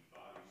 we need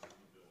bodies in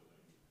the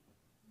building.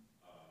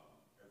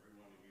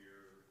 Everyone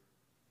here,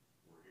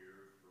 we're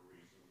here for a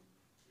reason.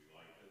 We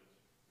like it.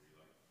 We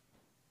like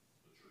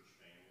the church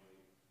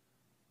family.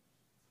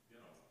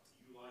 You know,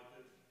 you like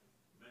it,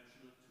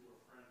 mention it to a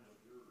friend of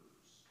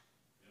yours,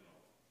 you know,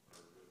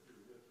 or if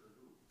you're with your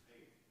group.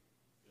 Hey,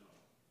 you know,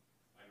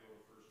 I go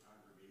to First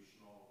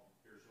Congregational,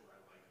 here's what I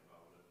like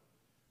about it.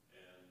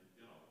 And,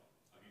 you know,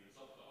 I mean, it's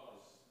up to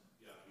us.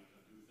 Yeah, we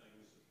can do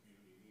things, the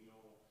community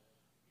meal,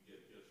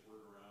 gets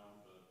word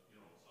around, but, you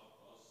know, it's up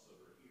to us that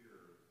are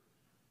here,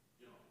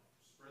 you know,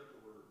 spread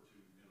the word to,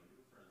 you know,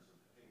 your friends and,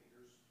 hey,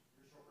 here's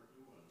what we're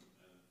doing.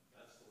 And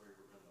that's the way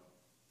we're gonna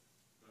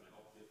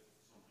help get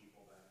some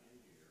people back in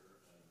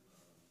here and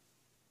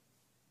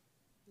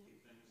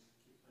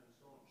keep things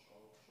going,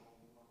 show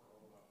them what we're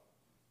all about.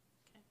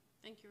 Okay.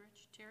 Thank you,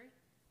 Rich. Terry?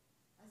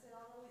 I said,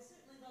 although we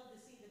certainly love to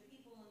see the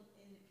people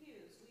in the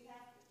pews, we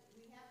have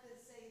to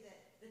say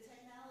that the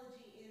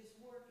technology is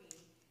working,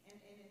 and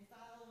in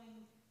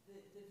following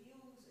the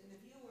views and the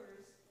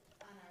viewers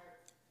on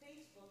our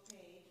Facebook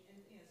page, and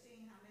you know,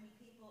 seeing how many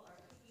people are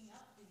picking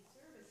up these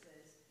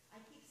services,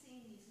 I keep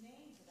seeing these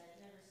names that I've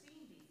never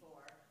seen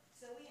before.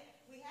 So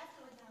we have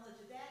to acknowledge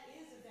that that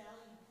is a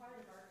valued part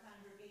of our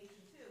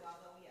congregation too.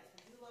 Although yes,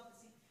 we do love to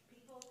see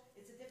people.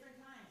 It's at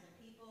different times, and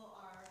people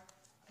are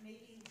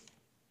maybe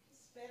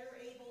better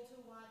able to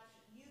watch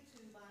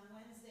YouTube on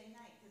Wednesday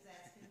night because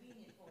that's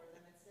convenient for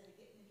them instead of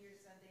getting here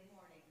Sunday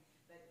morning.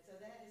 But so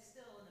that is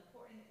still an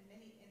important, and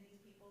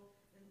these people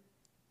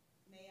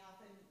may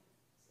often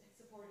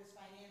support us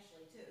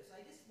financially too. So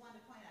I just want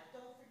to point out,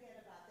 don't forget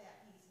about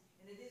that piece,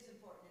 and it is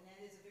important, and that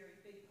is a very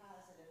big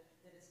positive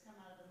that has come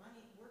out of the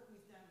work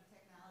we've done with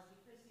technology,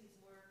 Chrissy's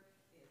work,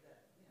 you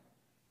know,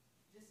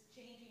 just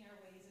changing our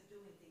ways of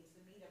doing things to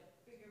meet a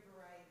bigger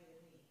variety of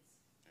needs.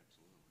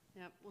 Absolutely.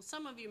 Yeah. Well,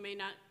 some of you may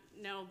not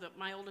know that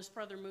my oldest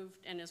brother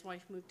moved and his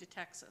wife moved to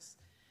Texas.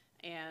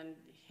 And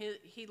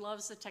he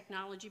loves the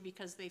technology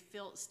because they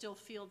still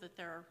feel that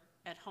they're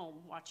at home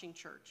watching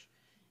church.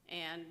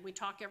 And we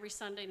talk every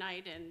Sunday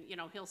night, and, you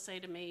know, he'll say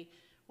to me,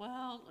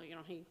 well, you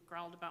know, he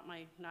growled about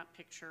my not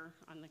picture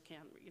on the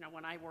camera, you know,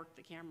 when I work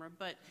the camera.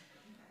 But,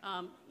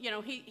 you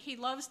know, he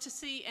loves to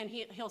see, and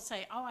he'll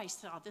say, oh, I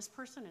saw this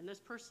person and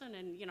this person.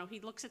 And, you know, he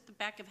looks at the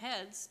back of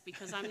heads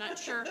because I'm not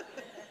sure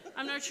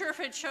if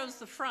it shows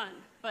the front.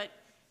 But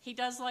he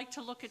does like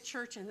to look at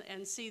church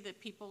and see that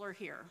people are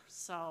here.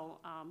 So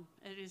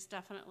it is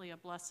definitely a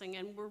blessing.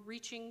 And we're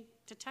reaching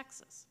to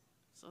Texas.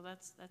 So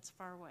that's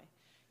far away.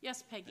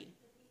 Yes, Peggy.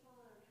 The people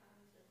that are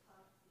coming to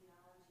pub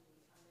theology,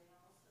 are they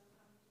also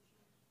coming to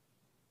church?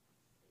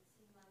 It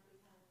seemed like we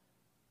had a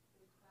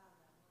big crowd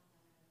that one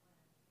night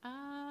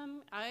I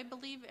went. I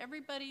believe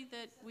everybody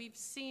that we've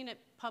seen at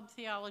pub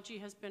theology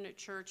has been at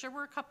church. There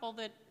were a couple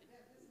that,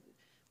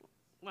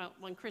 well,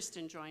 when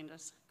Kristen joined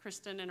us,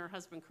 Kristen and her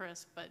husband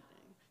Chris, but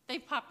they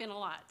pop in a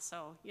lot,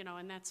 so, you know,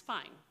 and that's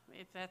fine.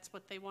 If that's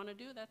what they want to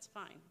do, that's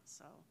fine.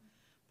 So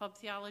pub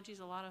theology is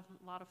a lot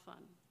of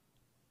fun.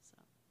 So,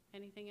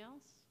 anything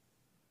else?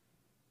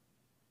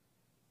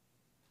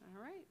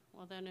 All right,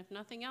 well then, if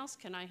nothing else,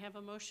 can I have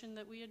a motion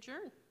that we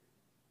adjourn?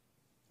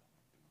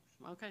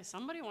 Okay,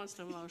 somebody wants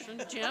to motion.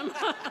 Jim?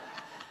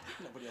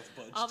 Nobody else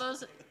budged. All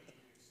those,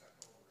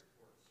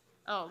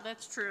 oh,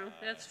 that's true,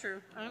 that's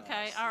true.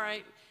 Okay, all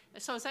right.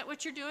 So is that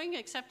what you're doing,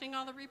 accepting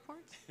all the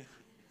reports?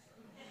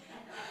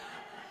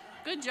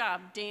 Good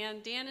job,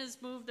 Dan. Dan has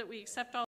moved that we accept all